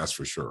anymore. That's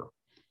for sure.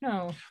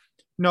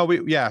 No,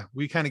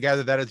 we kind of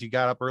gathered that as you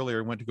got up earlier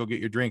and went to go get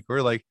your drink. We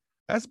are like,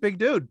 that's a big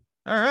dude.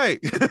 All right.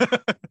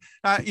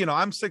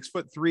 I'm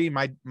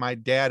 6'3". My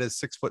dad is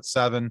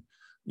 6'7",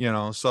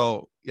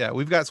 so yeah,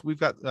 we've got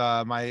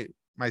my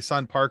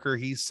son Parker,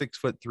 he's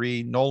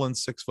 6'3".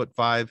 Nolan's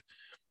 6'5".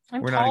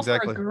 I'm We're tall not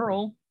exactly for a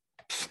girl.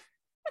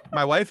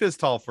 My wife is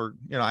tall for,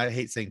 I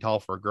hate saying tall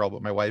for a girl,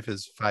 but my wife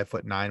is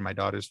 5'9". My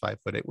daughter's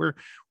 5'8".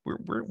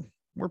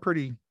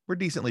 We're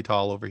decently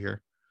tall over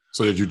here.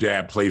 So did your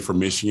dad play for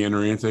Michigan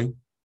or anything?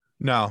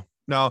 No.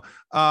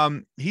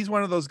 He's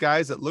one of those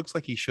guys that looks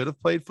like he should have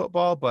played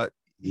football, but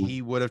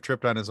he would have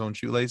tripped on his own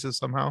shoelaces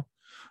somehow.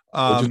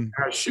 Just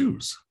has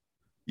shoes.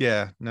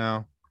 Yeah,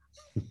 no.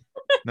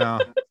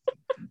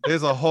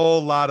 There's a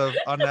whole lot of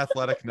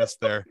unathleticness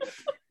there.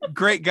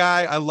 Great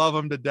guy. I love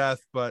him to death,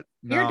 but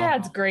no. Your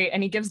dad's great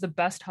and he gives the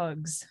best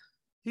hugs.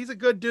 He's a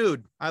good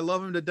dude. I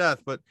love him to death,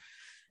 but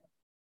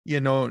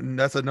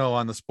that's a no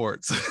on the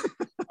sports.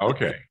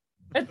 Okay.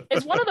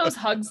 It's one of those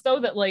hugs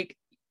though that like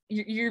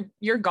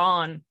you're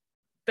gone.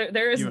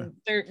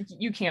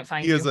 You can't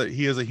find he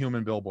is a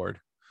human billboard.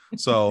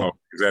 So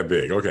he's that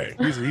big. Okay.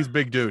 He's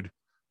big dude.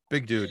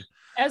 Big dude.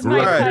 As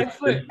my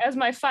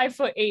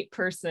 5'8"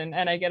 person,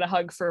 and I get a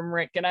hug from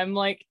Rick, and I'm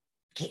like,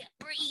 can't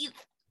breathe.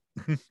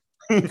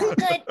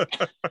 Good.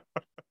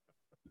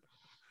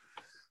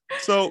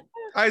 So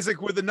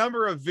Isaac, with the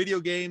number of video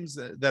games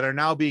that are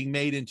now being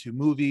made into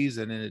movies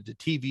and into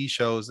TV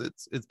shows,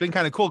 it's been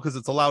kind of cool because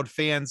it's allowed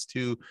fans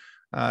to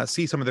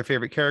see some of their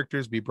favorite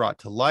characters be brought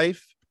to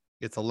life.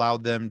 It's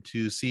allowed them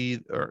to see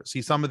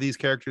some of these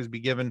characters be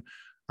given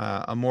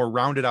a more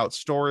rounded out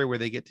story where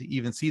they get to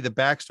even see the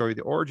backstory,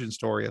 the origin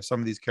story of some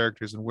of these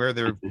characters and where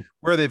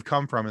they've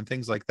come from and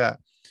things like that.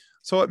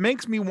 So it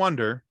makes me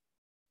wonder,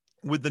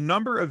 with the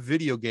number of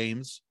video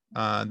games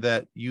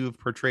that you've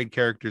portrayed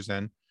characters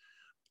in,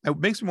 it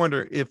makes me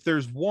wonder if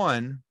there's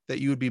one that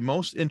you would be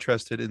most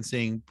interested in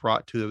seeing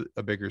brought to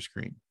a bigger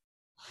screen.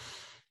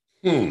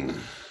 Well,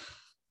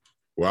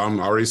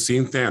 I'm already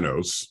seeing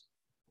Thanos.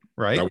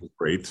 Right. That was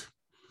great.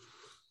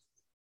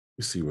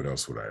 Let's see, what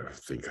else would I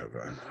think of?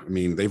 I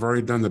mean, they've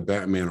already done the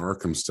Batman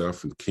Arkham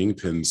stuff, and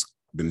Kingpin's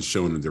been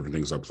shown in different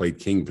things. I played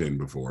Kingpin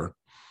before.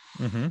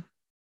 Mm-hmm.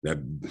 That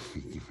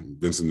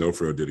Vincent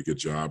D'Onofrio did a good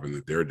job in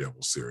the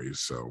Daredevil series,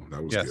 so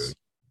that was good.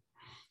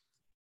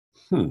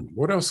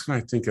 What else can I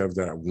think of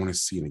that I want to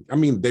see? I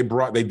mean, they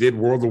did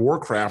World of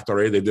Warcraft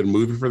already. They did a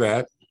movie for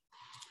that.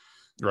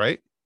 Right.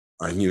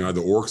 The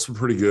orcs were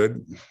pretty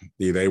good.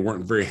 They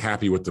weren't very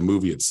happy with the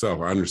movie itself.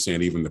 I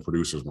understand even the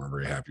producers weren't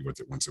very happy with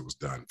it once it was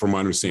done. From my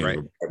understanding,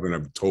 right. I've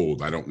been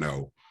told, I don't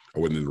know. I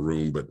wasn't in the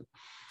room, but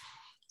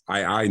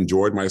I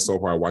enjoyed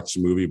myself while I watched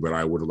the movie, but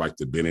I would have liked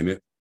to have been in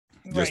it.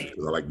 Just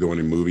because I like doing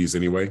in movies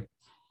anyway.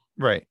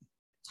 Right.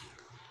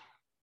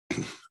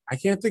 I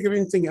can't think of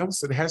anything else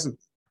that hasn't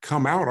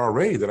come out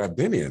already that I've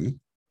been in.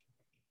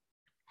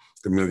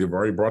 I mean, they've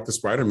already brought the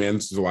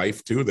Spider-Mans to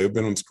life too. They've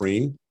been on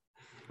screen.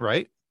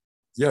 Right.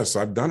 Yes,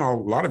 I've done a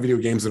lot of video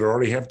games that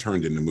already have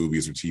turned into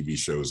movies or TV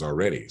shows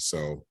already.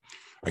 So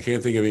I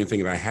can't think of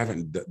anything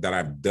that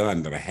I've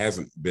done that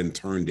hasn't been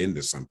turned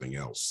into something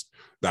else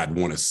that I'd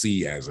want to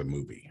see as a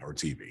movie or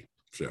TV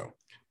show,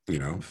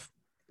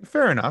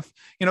 Fair enough.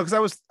 Because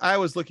I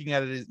was looking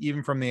at it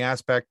even from the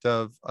aspect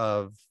of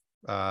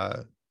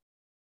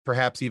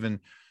perhaps even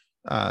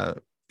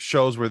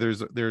shows where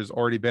there's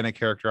already been a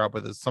character out,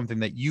 but it's something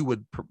that you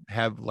would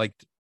have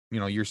liked,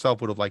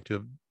 yourself would have liked to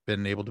have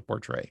been able to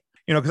portray.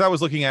 Because I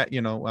was looking at,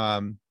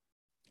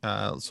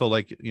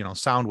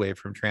 Soundwave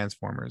from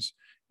Transformers,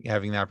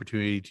 having the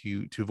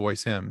opportunity to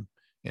voice him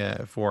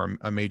for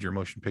a major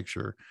motion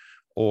picture.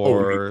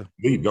 Or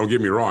don't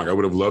get me wrong, I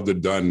would have loved to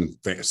have done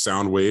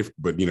Soundwave,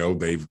 but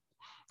they've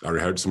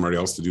already had somebody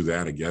else to do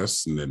that, I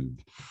guess. And then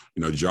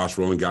Josh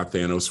Brolin got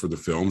Thanos for the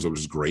films, which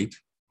was great.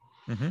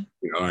 Mm-hmm.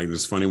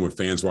 It's funny when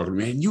fans walk up,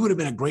 man, you would have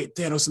been a great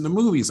Thanos in the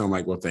movies. I'm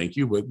like, well, thank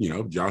you, but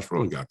Josh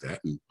Brolin got that,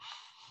 and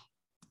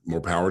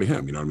more power to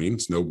him. You know what I mean?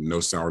 It's no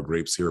sour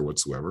grapes here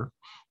whatsoever,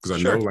 because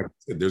I know, like I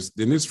said, there's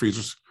the industry,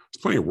 there's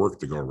plenty of work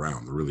to go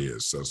around. There really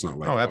is. So it's not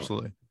like,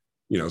 absolutely.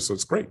 So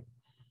it's great.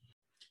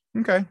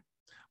 Okay.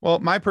 Well,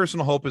 my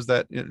personal hope is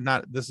that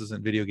this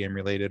isn't video game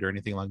related or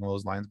anything along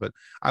those lines, but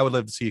I would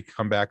love to see you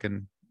come back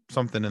in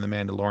something in The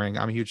Mandalorian.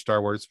 I'm a huge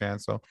Star Wars fan,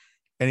 so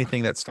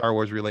anything that's Star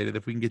Wars related,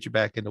 if we can get you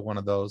back into one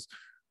of those,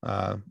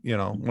 one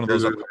of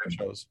those other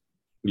shows.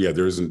 Yeah,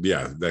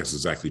 that's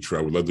exactly true.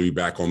 I would love to be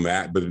back on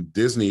that. But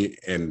Disney,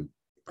 and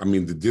I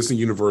mean the Disney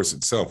universe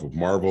itself with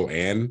Marvel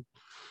and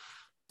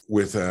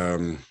with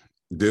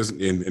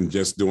Disney and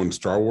just doing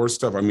Star Wars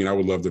stuff. I mean, I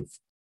would love to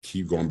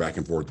keep going back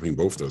and forth between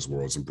both those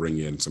worlds and bring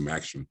in some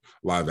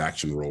live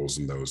action roles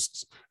in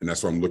those. And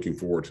that's what I'm looking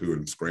forward to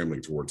and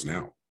scrambling towards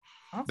now.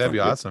 Awesome. That'd be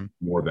awesome.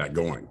 More of that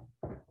going.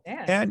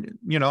 Yeah. And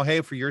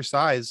hey, for your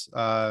size,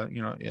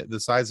 the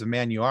size of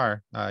man you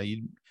are,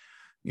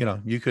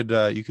 you could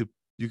play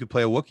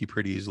a Wookiee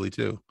pretty easily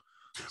too.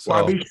 So, Well,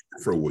 I'll be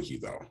short for a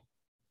Wookiee though.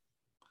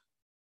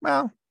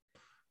 well,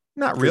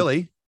 not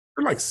really.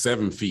 They're like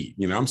 7 feet.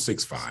 I'm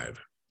 6'5".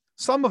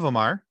 Some of them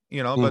are,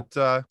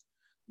 but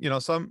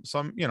some,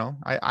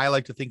 I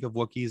like to think of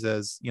Wookiees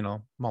as,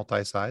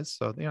 multi-size.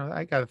 So,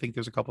 I got to think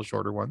there's a couple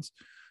shorter ones.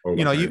 Oh,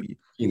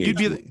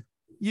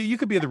 You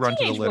could be the runt of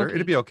the Teenage litter. Wookiee.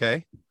 It'd be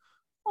okay.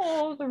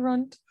 Oh, the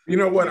runt. You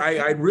know what?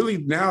 I really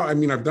now,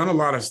 I've done a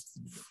lot of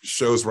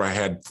shows where I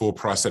had full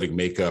prosthetic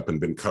makeup and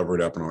been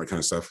covered up and all that kind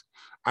of stuff.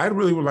 I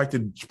really would like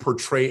to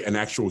portray an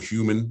actual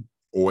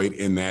humanoid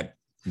in that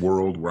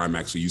world where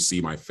you see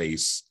my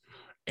face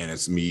and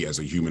it's me as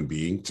a human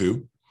being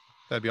too.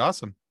 That'd be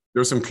awesome.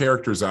 There's some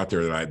characters out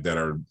there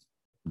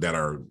that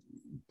are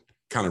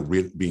kind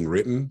of being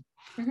written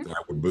Mhm. that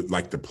I would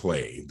like to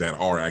play that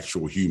are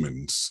actual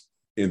humans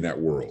in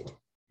that world.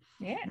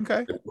 Yeah.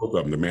 Okay. Both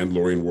of them, the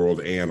Mandalorian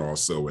world and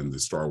also in the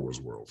Star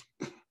Wars world.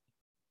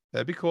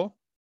 That'd be cool.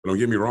 But don't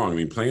get me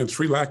wrong. Playing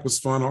Trelac was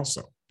fun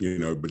also, but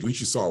at least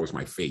you saw it was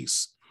my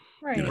face.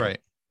 Right. Right.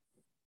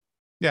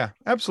 Yeah,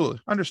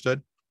 absolutely.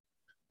 Understood.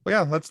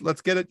 Well, yeah,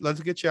 let's get it.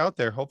 Let's get you out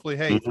there. Hopefully,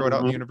 hey, throw it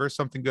out in the universe,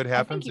 something good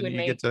happens, you and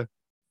would you get to.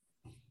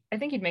 I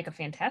think you'd make a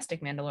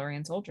fantastic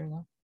Mandalorian soldier,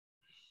 though.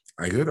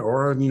 I could,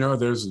 or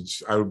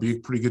I would be a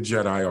pretty good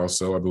Jedi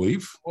also, I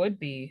believe. Would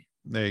be.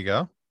 There you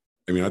go.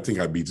 I think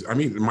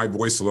my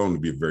voice alone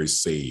would be very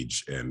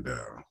sage and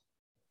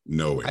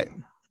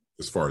knowing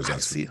as far as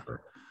that's concerned.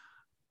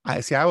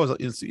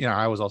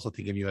 I was also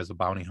thinking of you as a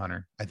bounty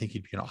hunter. I think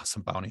you'd be an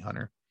awesome bounty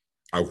hunter.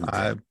 I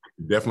would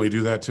definitely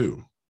do that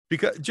too.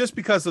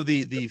 Because of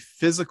the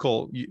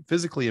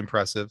physically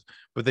impressive,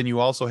 but then you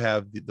also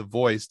have the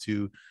voice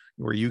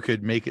where you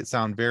could make it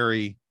sound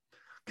very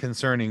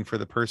concerning for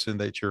the person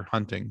that you're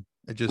hunting.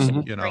 It just,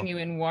 bring you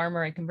in warm,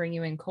 or I can bring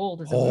you in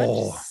cold is a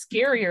much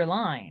scarier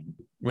line.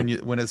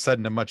 When it's said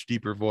in a much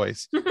deeper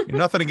voice.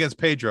 Nothing against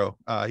Pedro.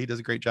 He does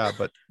a great job,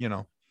 but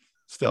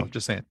still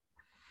just saying.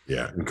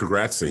 Yeah. And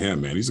congrats to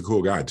him, man. He's a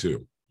cool guy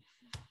too.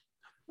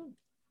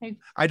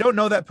 I don't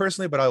know that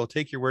personally, but I will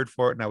take your word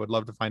for it. And I would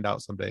love to find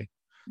out someday.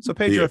 So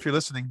Pedro, if you're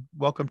listening,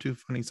 welcome to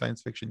Funny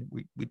Science Fiction.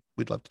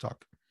 We'd love to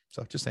talk.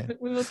 So just saying.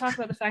 We will talk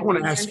about the fact I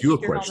want to ask you a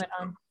question.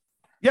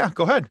 Yeah,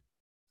 go ahead.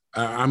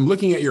 I'm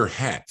looking at your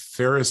hat,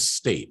 Ferris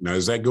State. Now,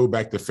 does that go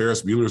back to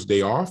Ferris Bueller's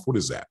Day Off? What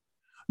is that?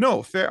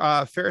 No,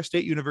 Ferris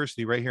State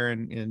University right here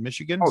in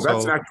Michigan. Oh,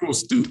 that's an actual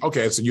student.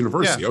 Okay, it's a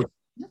university. Yeah. Okay.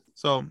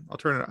 So I'll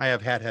turn it. I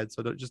have hat head,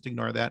 so don't just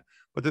ignore that.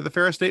 But they're the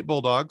Ferris State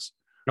Bulldogs.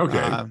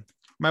 Okay.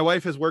 My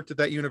wife has worked at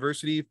that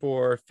university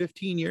for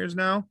 15 years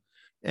now,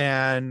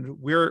 and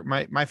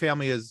my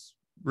family is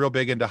real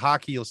big into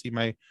hockey. You'll see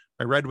my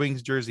Red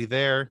Wings jersey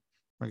there.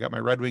 I got my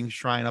Red Wings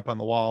shrine up on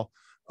the wall.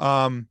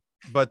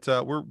 But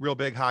we're real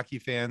big hockey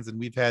fans, and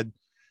we've had,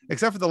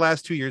 except for the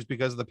last 2 years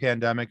because of the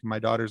pandemic and my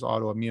daughter's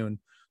autoimmune,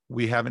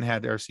 we haven't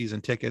had our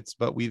season tickets.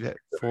 But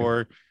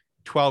for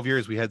 12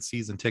 years we had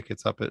season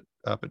tickets up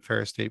at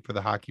Ferris State for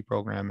the hockey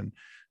program,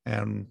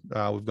 and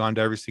we've gone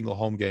to every single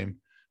home game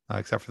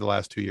except for the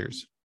last 2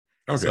 years.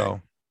 Okay. So,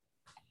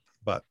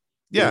 but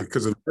yeah,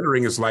 because the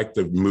lettering is like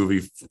the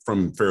movie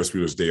from Ferris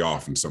Bueller's Day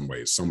Off in some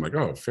ways. So I'm like,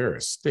 oh,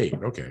 Ferris State.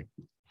 Okay.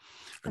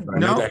 I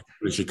know that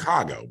in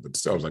Chicago, but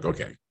still I was like,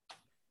 okay.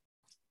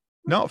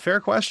 No, fair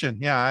question.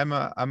 Yeah,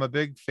 I'm a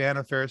big fan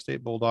of Ferris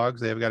State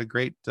Bulldogs. They've got a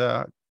great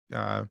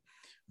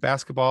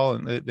basketball,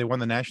 and they won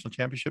the national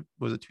championship.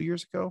 Was it 2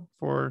 years ago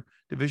for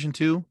Division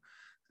II?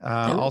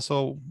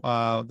 Also,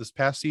 this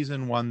past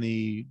season won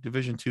the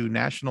Division II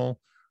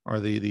national, or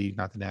the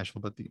not the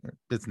national, but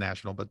it's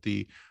national, but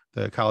the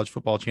college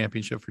football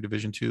championship for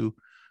Division II.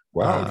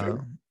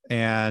 Wow.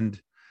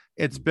 And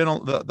it's been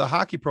the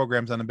hockey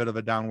program's on a bit of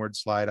a downward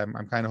slide. I'm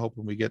kind of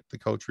hoping we get the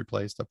coach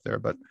replaced up there,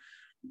 but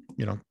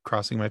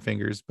crossing my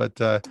fingers.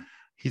 But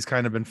he's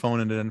kind of been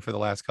phoning it in for the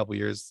last couple of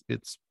years.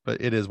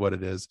 But it is what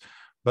it is.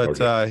 But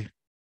okay.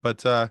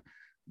 About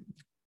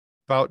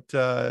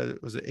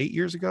was it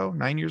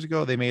 9 years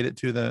ago, they made it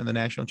to the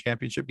national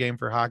championship game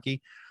for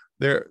hockey.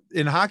 They're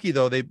in hockey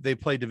though, they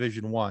play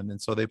Division I,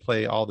 and so they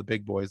play all the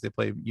big boys. They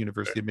play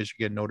University of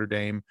Michigan, Notre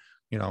Dame,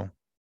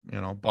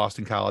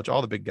 Boston College,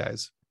 all the big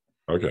guys.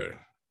 Okay.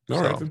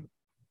 All right.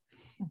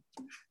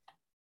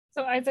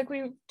 So Isaac,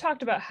 we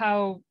talked about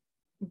how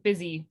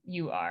busy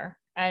you are,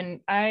 and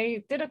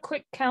I did a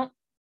quick count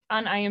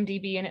on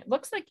IMDb, and it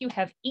looks like you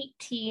have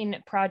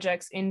 18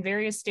 projects in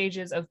various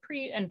stages of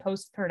pre and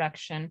post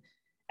production,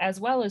 as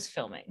well as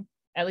filming,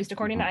 at least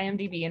according to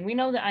IMDb. And we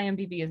know that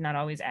IMDb is not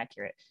always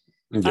accurate.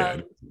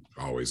 Yeah,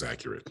 always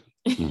accurate.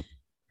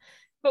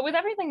 But with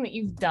everything that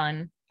you've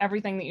done,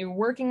 everything that you're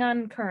working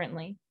on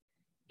currently,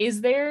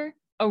 is there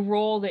a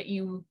role that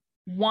you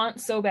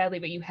want so badly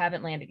but you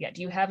haven't landed yet?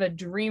 Do you have a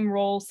dream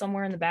role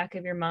somewhere in the back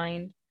of your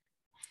mind?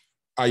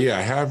 Yeah,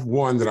 I have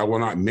one that I will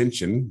not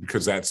mention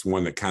because that's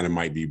one that kind of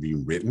might be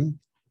being written.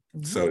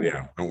 Mm-hmm. So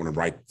yeah, I don't want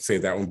to say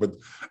that one, but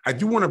I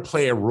do want to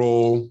play a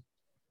role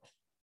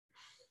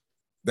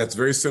That's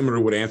very similar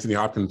to what Anthony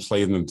Hopkins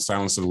played in The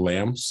Silence of the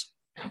Lambs.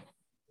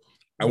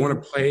 I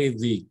want to play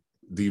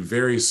the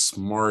very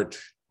smart,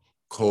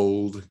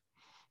 cold,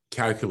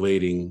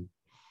 calculating,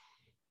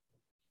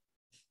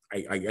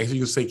 I guess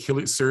you could say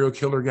serial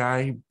killer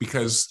guy,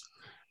 because,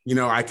 you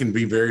know, I can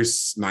be very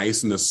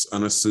nice and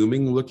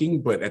unassuming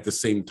looking, but at the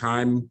same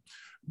time,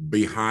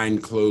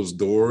 behind closed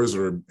doors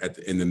or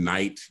in the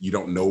night, you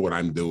don't know what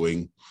I'm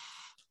doing.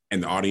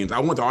 And I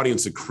want the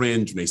audience to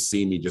cringe when they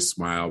see me, just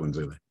smile and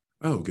say,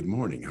 oh, good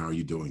morning. How are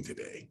you doing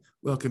today?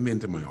 Welcome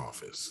into my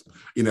office.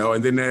 You know,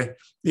 and then, and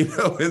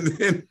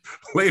then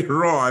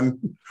later on,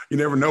 you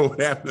never know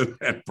what happened to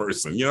that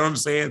person. You know what I'm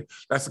saying?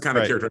 That's the kind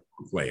of character I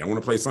want to play. I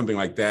want to play something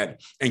like that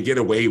and get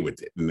away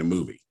with it in the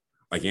movie,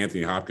 like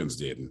Anthony Hopkins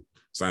did in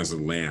Silence of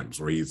the Lambs,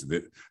 where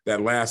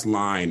that last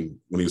line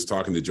when he was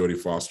talking to Jodie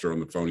Foster on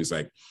the phone, he's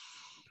like,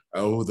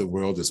 oh, the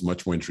world is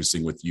much more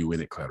interesting with you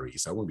in it,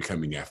 Clarice. I won't be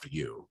coming after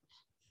you.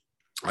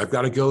 I've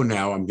got to go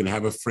now. I'm going to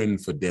have a friend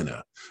for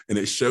dinner. And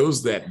it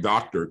shows that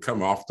doctor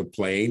come off the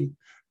plane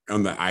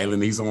on the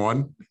island he's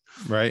on.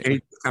 Right. And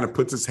he kind of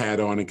puts his hat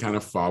on and kind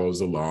of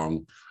follows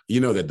along.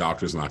 You know that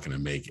doctor's not going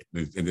to make it.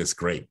 And it's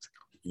great.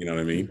 You know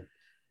what I mean?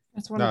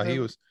 That's one of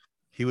the...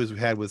 he was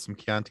had with some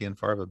Chianti and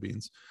Farva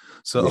beans.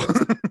 So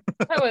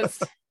that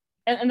was,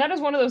 and that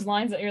is one of those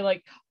lines that you're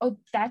like, oh,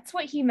 that's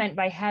what he meant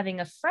by having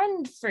a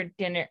friend for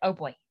dinner. Oh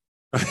boy.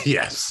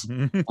 Yes.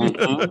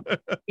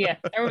 Yeah,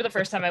 I remember the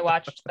first time I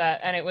watched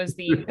that, and it was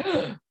the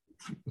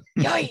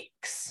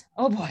yikes.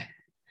 Oh boy,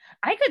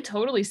 I could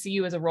totally see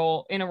you in a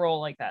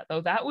role like that,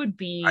 though. That would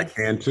be. I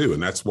can too,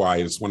 and that's why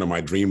it's one of my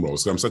dream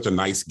roles. I'm such a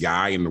nice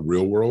guy in the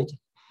real world,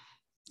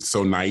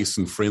 so nice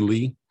and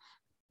friendly,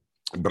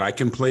 but I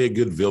can play a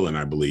good villain,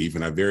 I believe,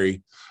 and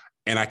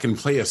I can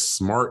play a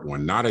smart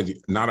one, not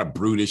a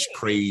brutish,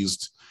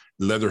 crazed,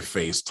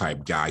 Leatherface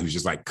type guy who's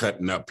just like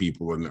cutting up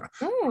people. And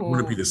I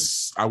want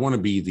to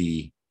be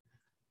the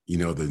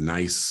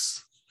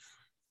nice,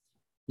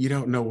 you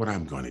don't know what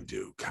I'm going to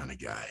do kind of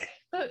guy.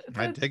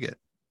 I dig it.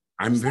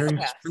 I'm very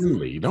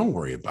friendly. Don't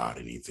worry about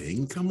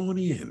anything. Come on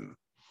in.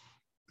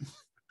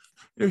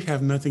 You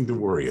have nothing to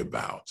worry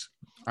about.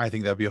 I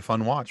think that'd be a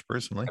fun watch,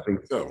 personally. I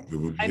think so.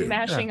 I'm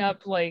mashing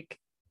up like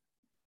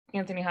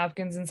Anthony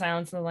Hopkins in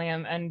Silence of the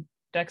Lamb and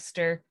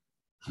Dexter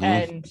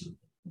and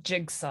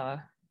Jigsaw.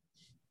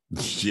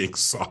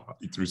 Jigsaw.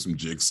 You threw some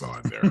Jigsaw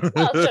in there.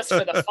 Well, just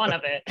for the fun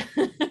of it.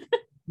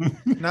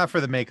 Not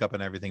for the makeup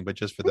and everything, but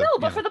just for the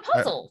for the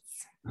puzzles.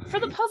 For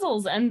the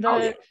puzzles and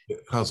the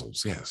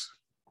puzzles, yes.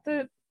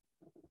 The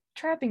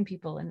trapping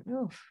people and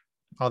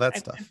all that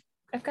stuff.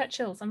 I've got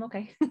chills. I'm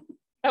okay.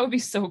 That would be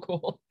so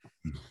cool.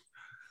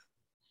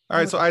 All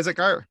right, so Isaac,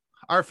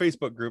 our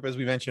Facebook group, as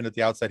we mentioned at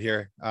the outset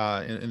here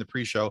in the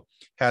pre-show,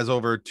 has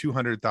over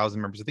 200,000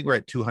 members. I think we're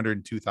at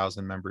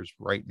 202,000 members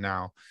right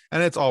now,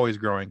 and it's always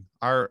growing.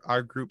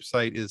 Our group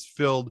site is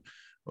filled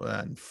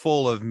and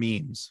full of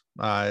memes.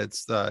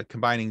 It's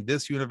combining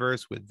this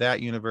universe with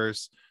that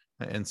universe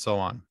and so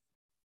on.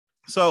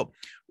 So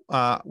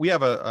we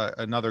have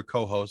another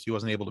co-host. He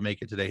wasn't able to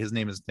make it today. His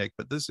name is Nick,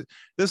 but this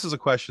is a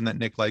question that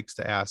Nick likes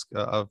to ask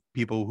of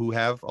people who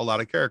have a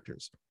lot of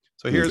characters.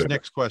 So here's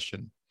Nick's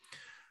question.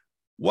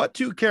 What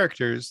two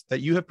characters that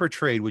you have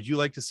portrayed would you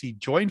like to see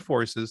join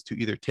forces to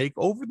either take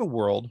over the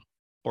world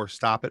or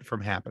stop it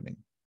from happening?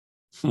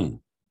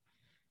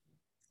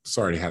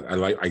 Sorry,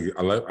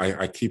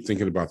 I keep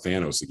thinking about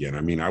Thanos again.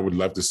 I mean, I would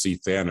love to see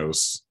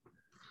Thanos,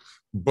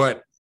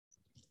 but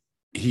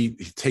he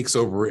takes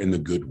over in the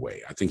good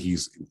way. I think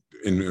he's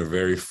in a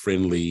very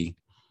friendly,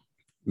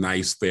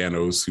 nice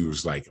Thanos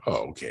who's like,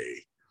 oh,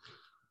 okay,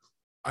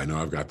 I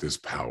know I've got this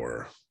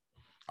power.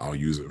 I'll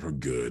use it for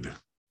good.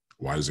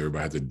 Why does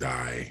everybody have to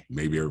die?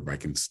 Maybe everybody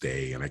can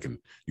stay and I can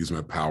use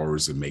my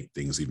powers and make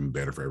things even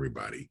better for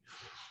everybody.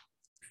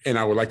 And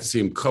I would like to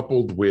see him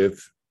coupled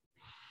with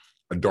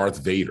a Darth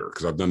Vader,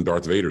 because I've done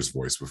Darth Vader's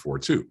voice before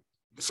too.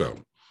 So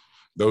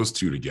those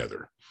two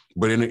together.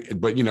 But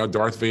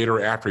Darth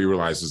Vader, after he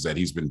realizes that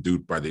he's been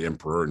duped by the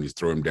Emperor and he's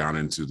thrown him down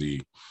into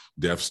the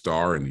Death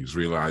Star, and he's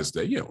realized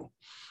that,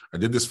 I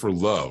did this for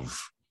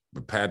love,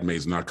 but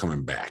Padme's not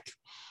coming back.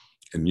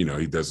 And,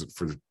 he does it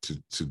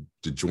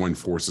to join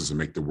forces and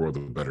make the world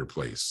a better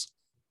place.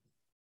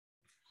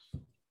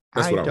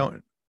 That's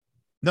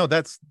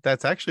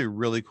actually a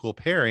really cool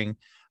pairing.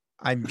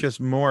 I'm just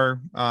more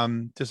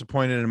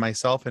disappointed in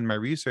myself and my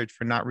research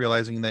for not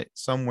realizing that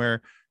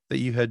somewhere that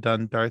you had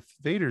done Darth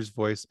Vader's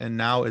voice, and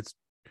now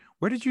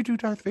where did you do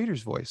Darth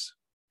Vader's voice?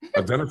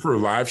 I've done it for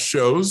live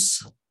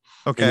shows.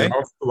 Okay. And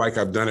also,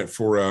 I've done it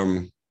for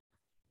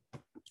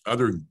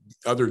other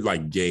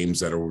like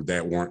games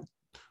that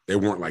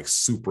weren't like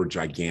super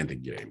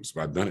gigantic games,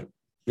 but I've done it.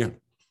 Yeah.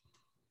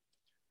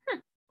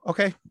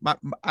 Okay.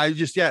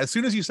 As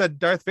soon as you said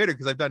Darth Vader,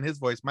 because I've done his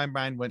voice, my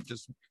mind went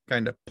just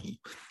kind of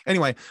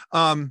anyway.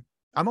 I'm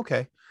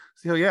okay.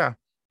 So yeah.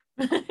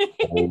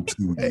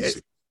 Too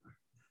easy.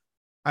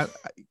 I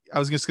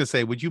was just gonna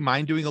say, would you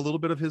mind doing a little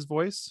bit of his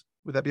voice?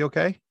 Would that be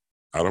okay?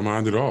 I don't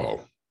mind at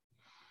all.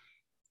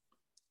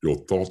 Your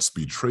thoughts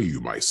betray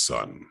you, my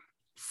son,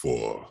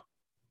 for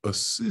a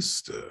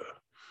sister.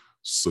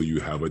 So you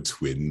have a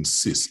twin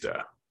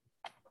sister.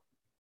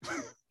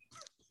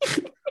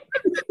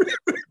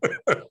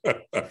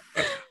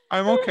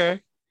 I'm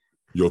okay.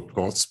 Your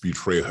thoughts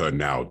betray her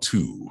now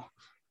too.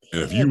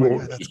 And if Oh you my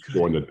won't God, that's just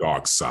join the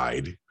dark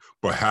side,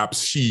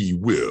 perhaps she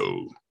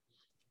will.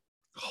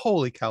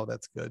 Holy cow,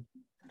 that's good.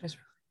 Just,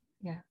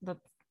 yeah.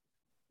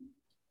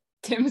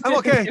 Tim's I'm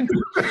okay.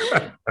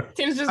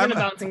 Tim's just gonna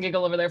bounce and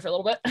giggle over there for a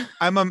little bit.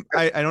 I'm a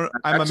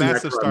Actually,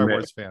 massive that's Star what I meant.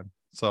 Wars fan.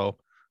 So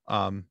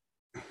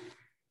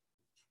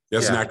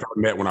That's Yeah. an actor I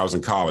met when I was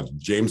in college.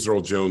 James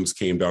Earl Jones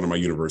came down to my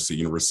university,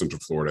 University of Central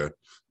Florida,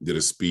 did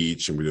a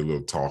speech, and we did a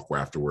little talk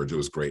afterwards. It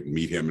was great to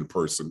meet him in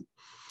person. And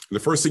the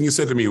first thing he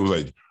said to me was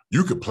like,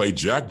 "You could play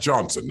Jack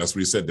Johnson." That's what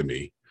he said to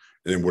me.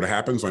 And then what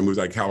happens when I moved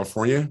out of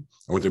California,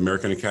 I went to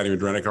American Academy of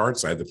Dramatic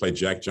Arts. I had to play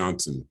Jack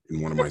Johnson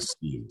in one of my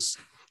scenes.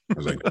 I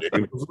was like,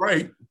 James was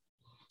right.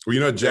 Well, you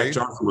know, Jack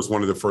Johnson was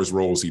one of the first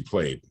roles he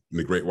played in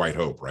The Great White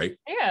Hope, right?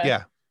 Yeah.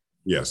 yeah,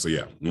 Yeah. So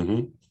yeah.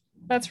 Mm-hmm.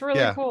 That's really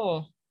Yeah.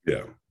 cool.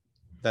 Yeah.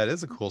 that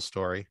is a cool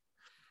story.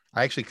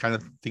 I actually kind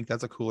of think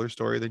that's a cooler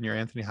story than your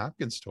Anthony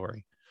Hopkins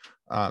story.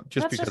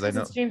 Just That's because I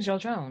know. it's James Earl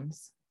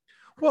Jones.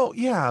 Well,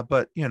 yeah,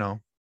 but you know,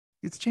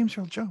 it's James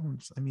Earl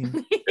Jones. I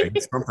mean, Yeah,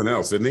 he's something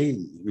else, isn't he?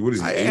 What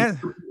is he? I-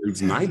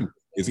 He's 90.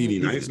 Is he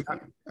 90?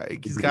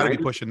 he's got to be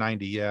pushing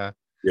 90. Yeah.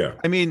 Yeah.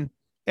 I mean,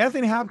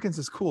 Anthony Hopkins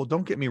is cool.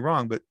 Don't get me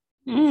wrong, but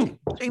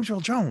James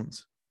Earl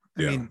Jones.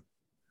 I Yeah. mean,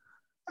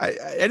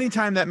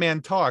 anytime that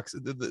man talks,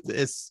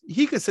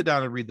 he could sit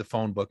down and read the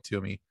phone book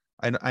to me.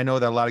 I know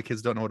that a lot of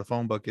kids don't know what a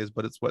phone book is,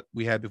 but it's what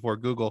we had before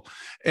Google.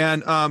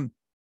 And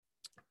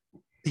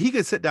he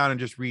could sit down and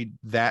just read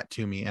that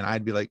to me, and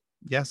I'd be like,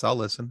 yes, I'll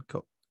listen.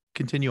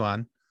 Continue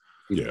on.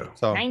 Yeah.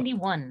 So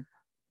 91.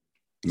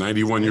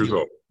 91 years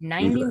old.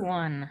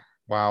 91.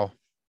 wow.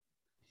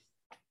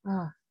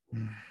 Oh,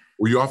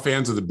 Were you all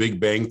fans of The Big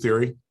Bang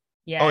Theory?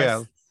 yes. Oh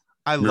yeah,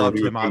 I Remember loved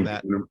he was him on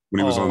that. When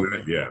he was Oh. on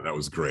that? Yeah, that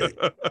was great.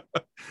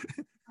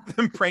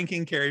 Them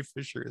pranking Carrie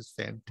Fisher is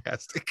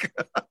fantastic.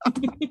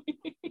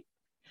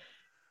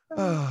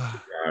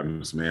 Oh,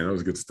 Man, that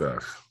was good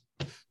stuff.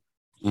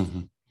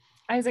 Mhm.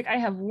 Isaac, I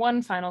have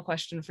one final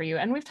question for you.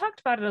 And we've talked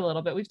about it a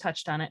little bit. We've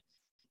touched on it.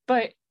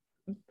 But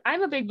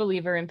I'm a big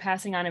believer in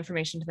passing on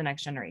information to the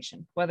next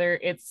generation, whether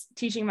it's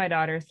teaching my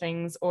daughter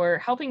things or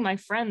helping my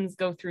friends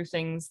go through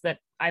things that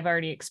I've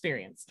already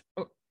experienced.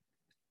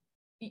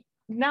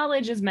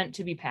 Knowledge is meant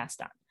to be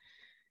passed on.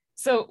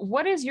 So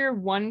what is your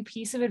one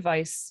piece of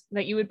advice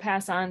that you would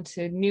pass on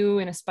to new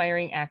and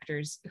aspiring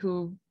actors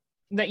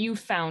that you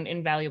found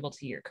invaluable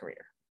to your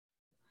career?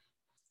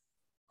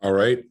 All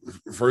right.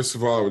 First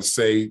of all, I would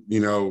say,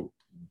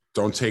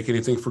 don't take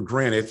anything for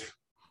granted.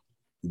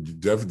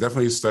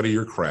 Definitely study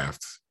your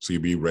craft so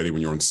you'll be ready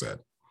when you're on set.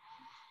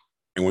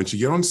 And once you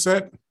get on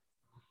set,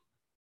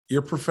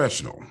 you're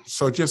professional.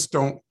 So just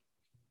don't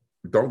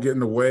get in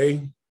the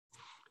way.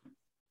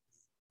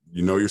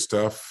 You know your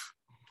stuff.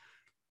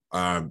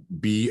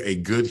 Be a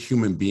good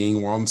human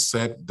being while on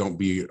set. Don't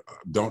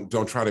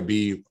try to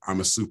be,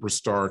 I'm a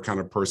superstar kind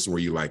of person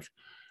where you like,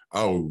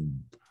 oh,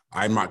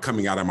 I'm not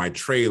coming out of my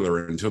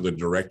trailer until the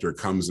director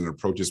comes and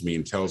approaches me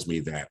and tells me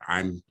that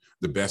I'm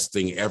the best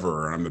thing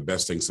ever, or I'm the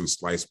best thing since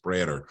sliced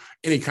bread, or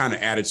any kind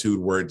of attitude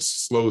where it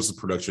slows the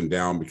production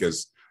down,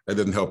 because that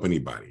doesn't help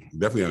anybody.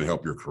 Definitely doesn't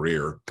help your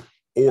career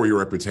or your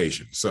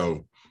reputation.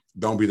 So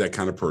don't be that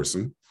kind of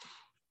person.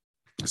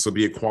 So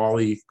be a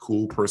quality,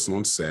 cool person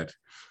on set.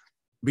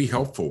 Be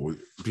helpful.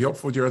 Be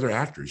helpful with your other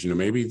actors.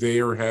 Maybe they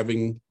are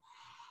having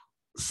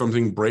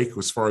something break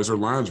as far as their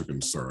lines are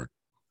concerned.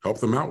 Help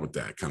them out with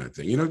that kind of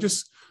thing.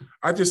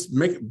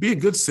 Be a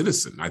good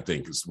citizen, I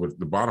think, is what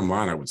the bottom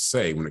line I would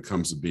say when it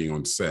comes to being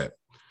on set.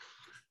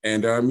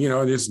 And,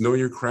 just know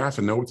your craft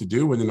and know what to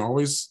do. And then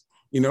always,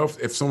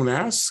 if someone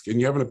asks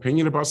and you have an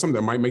opinion about something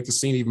that might make the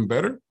scene even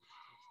better,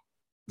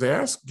 they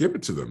ask, give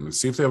it to them and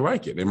see if they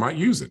like it. They might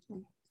use it,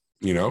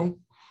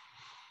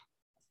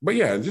 But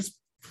yeah, just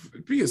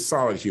be a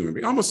solid human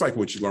being, almost like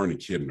what you learn in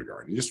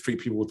kindergarten. Just treat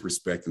people with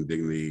respect and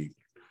dignity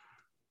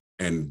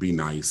and be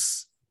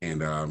nice.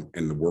 And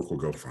the work will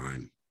go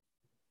fine.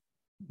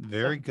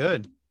 very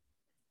good.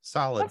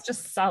 Solid. That's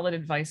just solid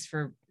advice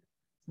for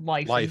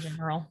life. In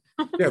general.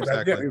 Yeah,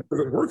 Exactly.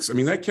 it works. I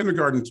mean, that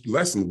kindergarten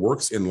lesson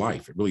works in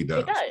life. It really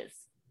does. It does.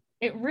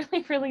 It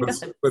really, really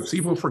does. But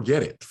people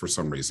forget it for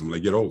some reason when they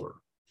get older.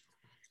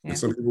 Yeah. And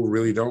some people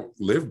really don't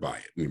live by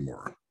it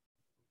anymore.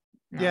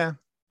 No. Yeah.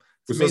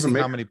 Which It's amazing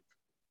doesn't how many.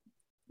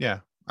 Yeah.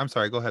 I'm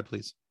sorry. Go ahead,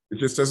 please. It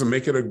just doesn't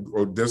make it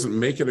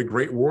a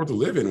great world to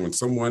live in when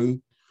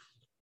someone.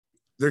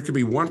 There could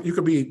be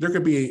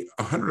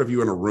 100 of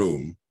you in a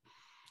room,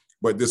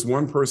 but this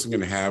one person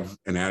can have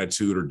an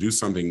attitude or do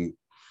something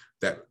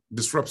that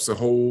disrupts the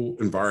whole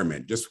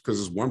environment just because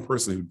there's one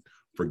person who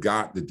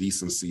forgot the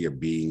decency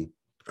of being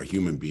a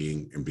human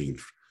being and being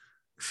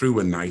true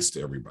and nice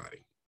to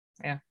everybody.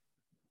 Yeah.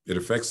 It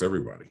affects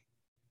everybody.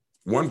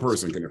 One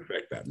person can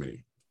affect that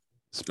many.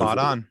 Spot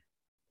on.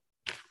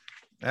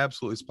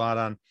 Absolutely spot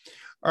on.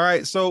 All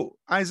right. So,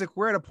 Isaac,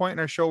 we're at a point in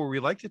our show where we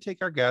like to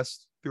take our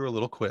guests through a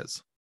little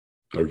quiz.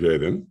 Okay,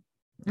 then.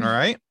 All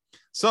right.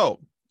 So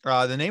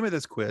the name of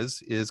this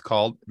quiz is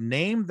called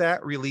Name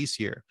That Release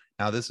Year.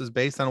 Now, this is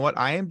based on what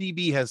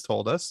IMDb has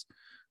told us.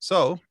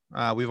 So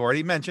we've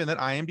already mentioned that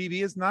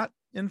IMDb is not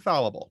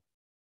infallible.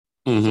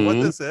 So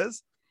what this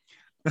is,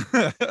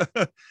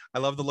 I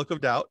love the look of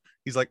doubt.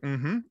 He's like,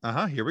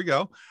 here we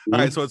go. All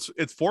right. So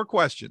it's 4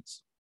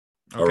 questions.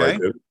 Okay. All right,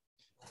 then.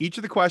 Each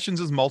of the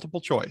questions is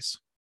multiple choice.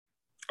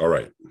 All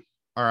right.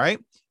 All right.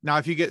 Now,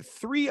 if you get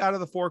 3 out of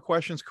the 4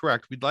 questions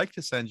correct, we'd like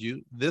to send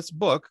you this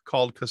book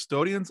called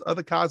Custodians of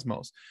the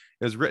Cosmos.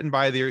 It was written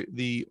by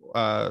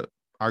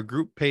our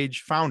group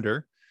page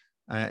founder.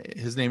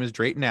 His name is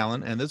Drayton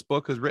Allen, and this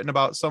book is written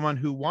about someone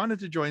who wanted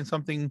to join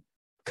something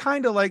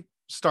kind of like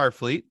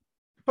Starfleet,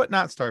 but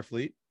not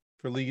Starfleet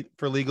for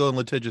legal and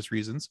litigious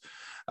reasons.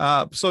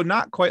 So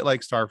not quite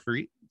like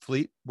Starfleet,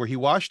 where he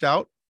washed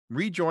out,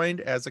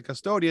 rejoined as a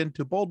custodian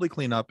to boldly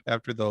clean up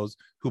after those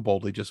who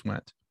boldly just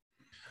went.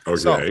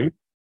 Okay.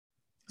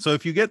 So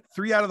if you get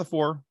 3 out of the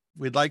 4,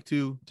 we'd like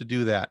to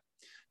do that.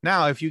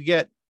 Now, if you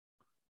get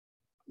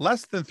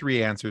less than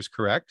 3 answers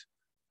correct,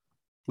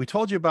 we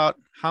told you about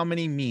how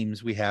many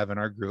memes we have in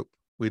our group.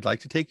 We'd like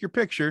to take your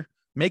picture,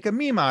 make a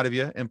meme out of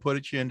you, and put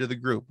it into the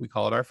group. We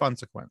call it our fun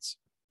sequence.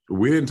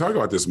 We didn't talk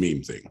about this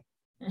meme thing.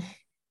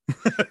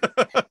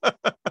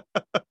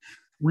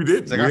 We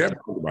did. We haven't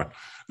talked about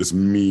this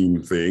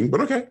meme thing,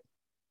 but okay.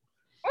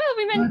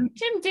 Well,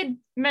 Tim did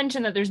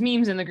mention that there's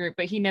memes in the group,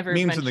 but he never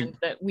mentioned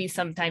that we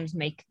sometimes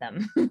make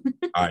them.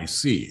 I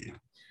see.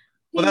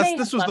 Well,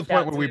 this was the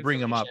point where we bring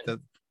them up.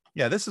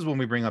 This is when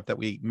we bring up that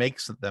we make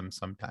them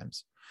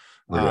sometimes.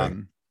 Okay.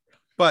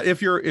 But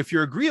if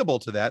you're agreeable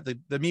to that,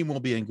 the meme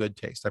will be in good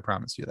taste. I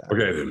promise you that.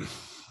 Okay,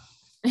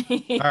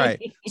 then. All right.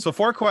 So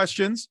 4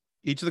 questions.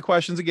 Each of the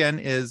questions again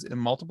is in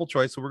multiple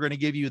choice. So we're going to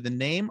give you the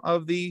name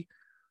of the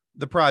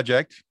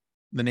project,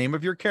 the name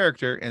of your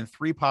character, and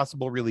 3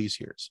 possible release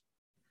years.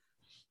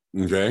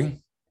 Okay.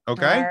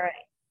 Okay. All right.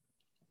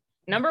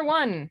 Number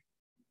 1,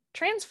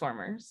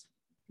 Transformers: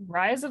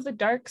 Rise of the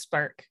Dark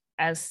Spark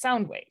as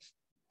Soundwave.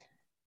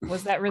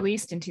 Was that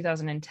released in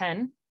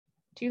 2010,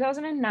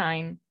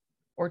 2009,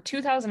 or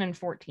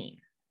 2014?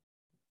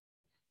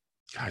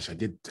 Gosh, I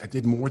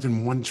did more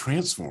than one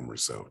Transformer,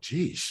 so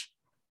geez.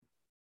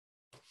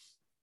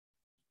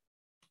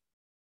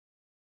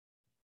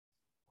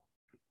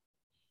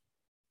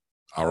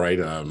 All right,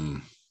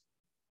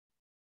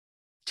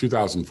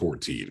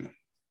 2014.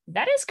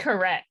 That is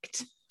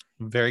correct.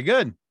 Very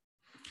good.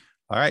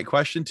 All right,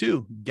 question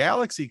 2.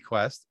 Galaxy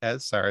Quest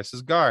as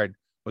Cyrus's guard.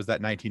 Was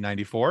that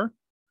 1994,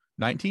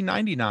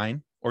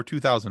 1999, or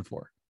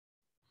 2004?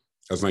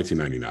 That's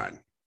 1999.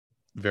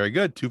 Very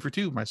good. 2 for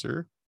 2, my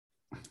sir.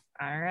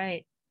 All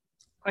right.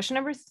 Question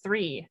number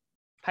 3.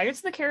 Pirates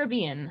of the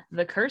Caribbean: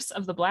 The Curse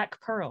of the Black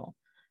Pearl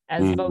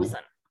as Bosun.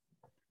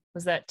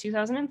 Was that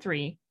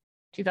 2003,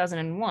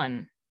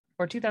 2001,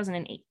 or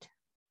 2008?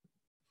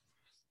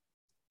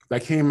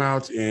 That came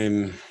out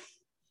in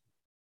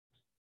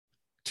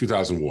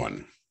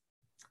 2001.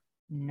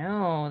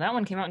 No, that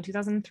one came out in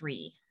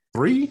 2003.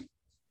 3?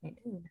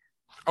 It did.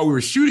 Oh, we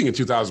were shooting in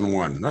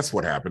 2001. That's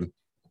what happened.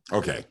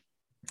 Okay.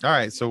 All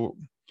right. So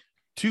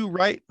 2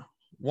 right,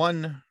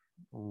 1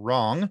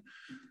 wrong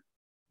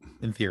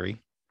in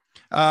theory.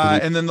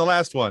 And then the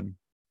last one,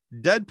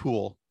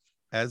 Deadpool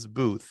as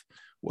Booth.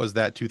 Was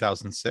that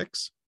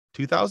 2006,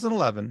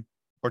 2011,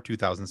 or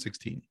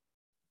 2016?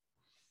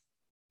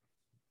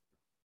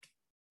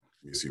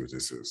 Let me see what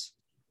this is.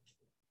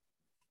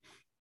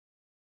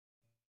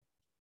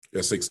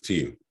 Yeah,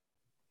 16.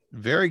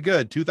 Very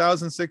good.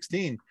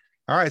 2016.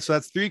 All right. So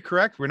that's 3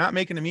 correct. We're not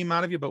making a meme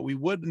out of you, but we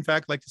would, in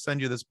fact, like to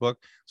send you this book.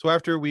 So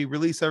after we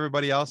release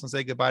everybody else and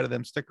say goodbye to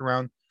them, stick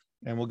around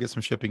and we'll get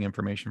some shipping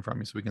information from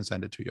you so we can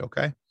send it to you.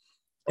 Okay.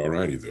 All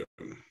righty then.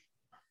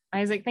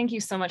 Isaac, thank you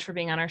so much for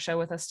being on our show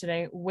with us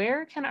today.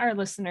 Where can our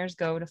listeners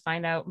go to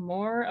find out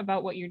more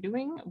about what you're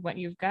doing, what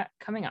you've got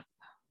coming up?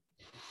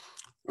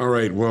 All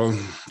right. Well,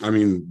 I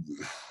mean,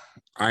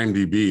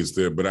 IMDb is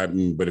there, but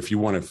if you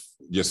want to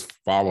just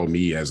follow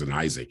me as an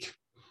Isaac,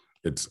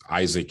 it's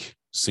Isaac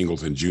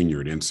Singleton Jr.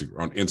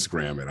 on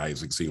Instagram at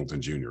Isaac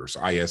Singleton Jr. So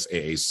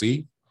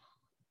ISAAC,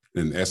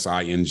 then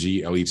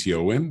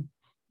SINGLETON,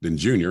 then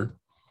Jr.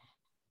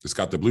 It's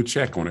got the blue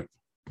check on it.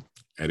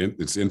 And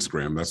it's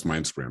Instagram. That's my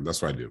Instagram.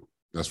 That's what I do.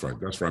 That's right.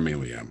 That's where I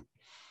mainly am.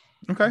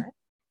 Okay.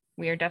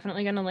 We are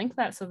definitely going to link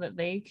that so that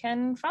they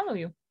can follow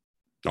you.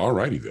 All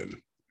righty then.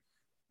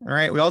 All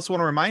right. We also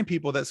want to remind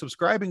people that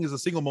subscribing is the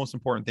single most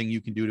important thing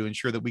you can do to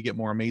ensure that we get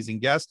more amazing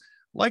guests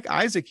like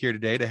Isaac here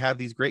today to have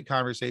these great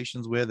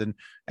conversations with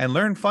and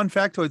learn fun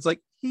factoids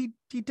like he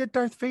did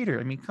Darth Vader.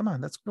 I mean, come on,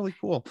 that's really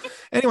cool.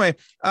 Anyway,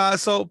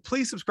 so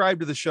please subscribe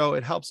to the show.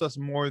 It helps us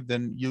more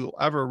than you'll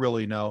ever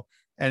really know.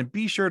 And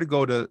be sure to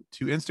go to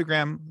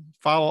Instagram,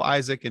 follow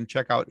Isaac, and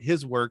check out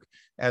his work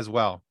as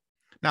well.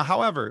 Now,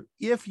 however,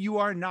 if you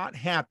are not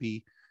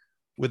happy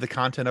with the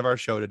content of our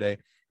show today,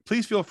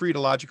 please feel free to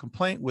lodge a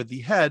complaint with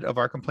the head of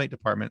our complaint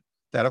department.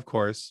 That, of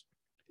course,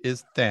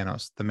 is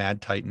Thanos, the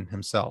Mad Titan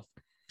himself.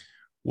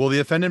 Will the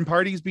offended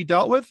parties be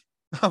dealt with?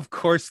 Of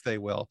course they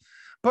will.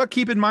 But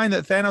keep in mind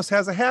that Thanos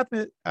has a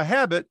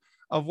habit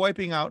of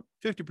wiping out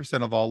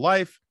 50% of all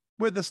life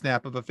with the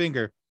snap of a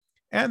finger.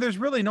 And there's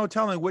really no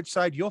telling which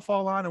side you'll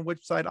fall on and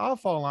which side I'll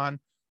fall on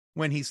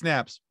when he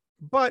snaps.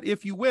 But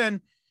if you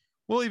win,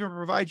 we'll even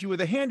provide you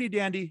with a handy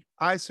dandy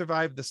I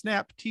Survived the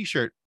Snap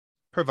t-shirt,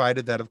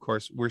 provided that, of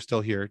course, we're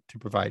still here to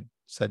provide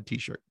said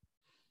t-shirt.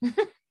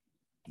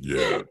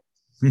 Yeah.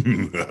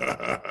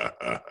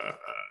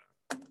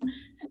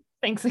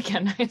 Thanks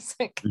again,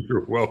 Isaac.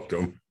 You're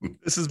welcome.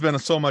 This has been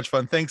so much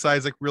fun. Thanks,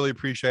 Isaac. Really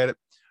appreciate it.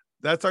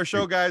 That's our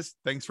show, guys.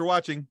 Thanks for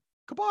watching.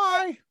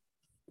 Goodbye.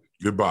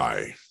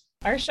 Goodbye.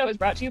 Our show is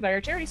brought to you by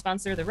our charity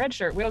sponsor, the Red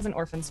Shirt Widows and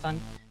Orphans Fund,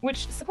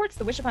 which supports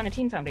the Wish Upon a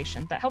Teen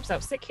Foundation that helps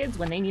out sick kids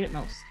when they need it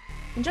most.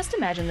 And just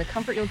imagine the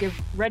comfort you'll give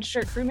Red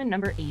Shirt crewman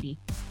number 80.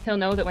 He'll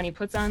know that when he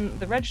puts on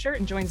the red shirt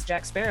and joins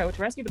Jack Sparrow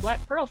to rescue the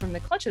Black Pearl from the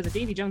clutches of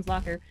Davy Jones'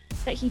 locker,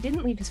 that he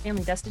didn't leave his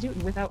family destitute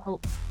and without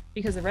hope,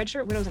 because the Red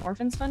Shirt Widows and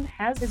Orphans Fund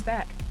has his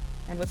back,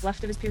 and what's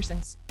left of his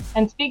piercings.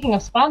 And speaking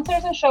of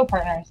sponsors and show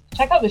partners,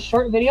 check out this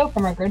short video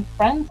from our good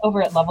friends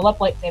over at Level Up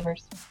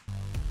Lightsabers.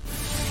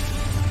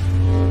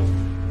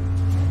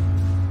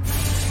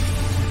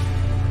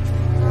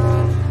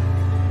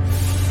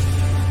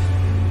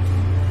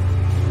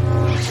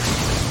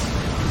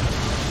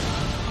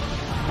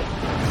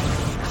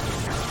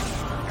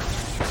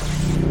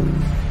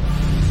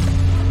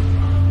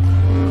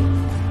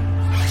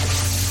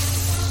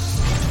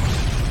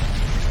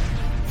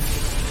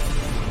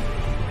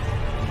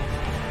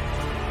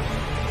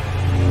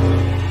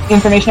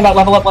 Information about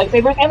Level Up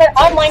Lightsabers and their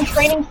online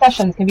training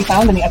sessions can be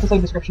found in the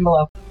episode description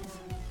below.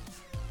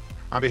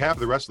 On behalf of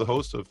the rest of the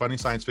hosts of Funny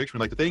Science Fiction,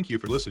 we'd like to thank you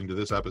for listening to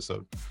this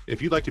episode.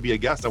 If you'd like to be a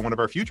guest on one of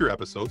our future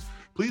episodes,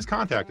 please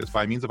contact us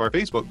by means of our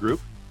Facebook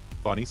group,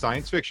 Funny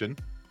Science Fiction.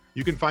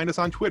 You can find us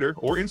on Twitter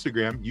or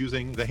Instagram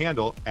using the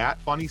handle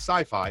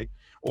 @FunnySci-Fi,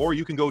 or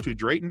you can go to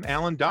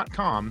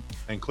DraytonAllen.com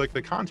and click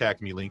the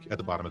Contact Me link at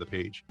the bottom of the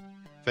page.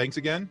 Thanks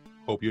again.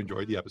 Hope you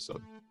enjoyed the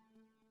episode.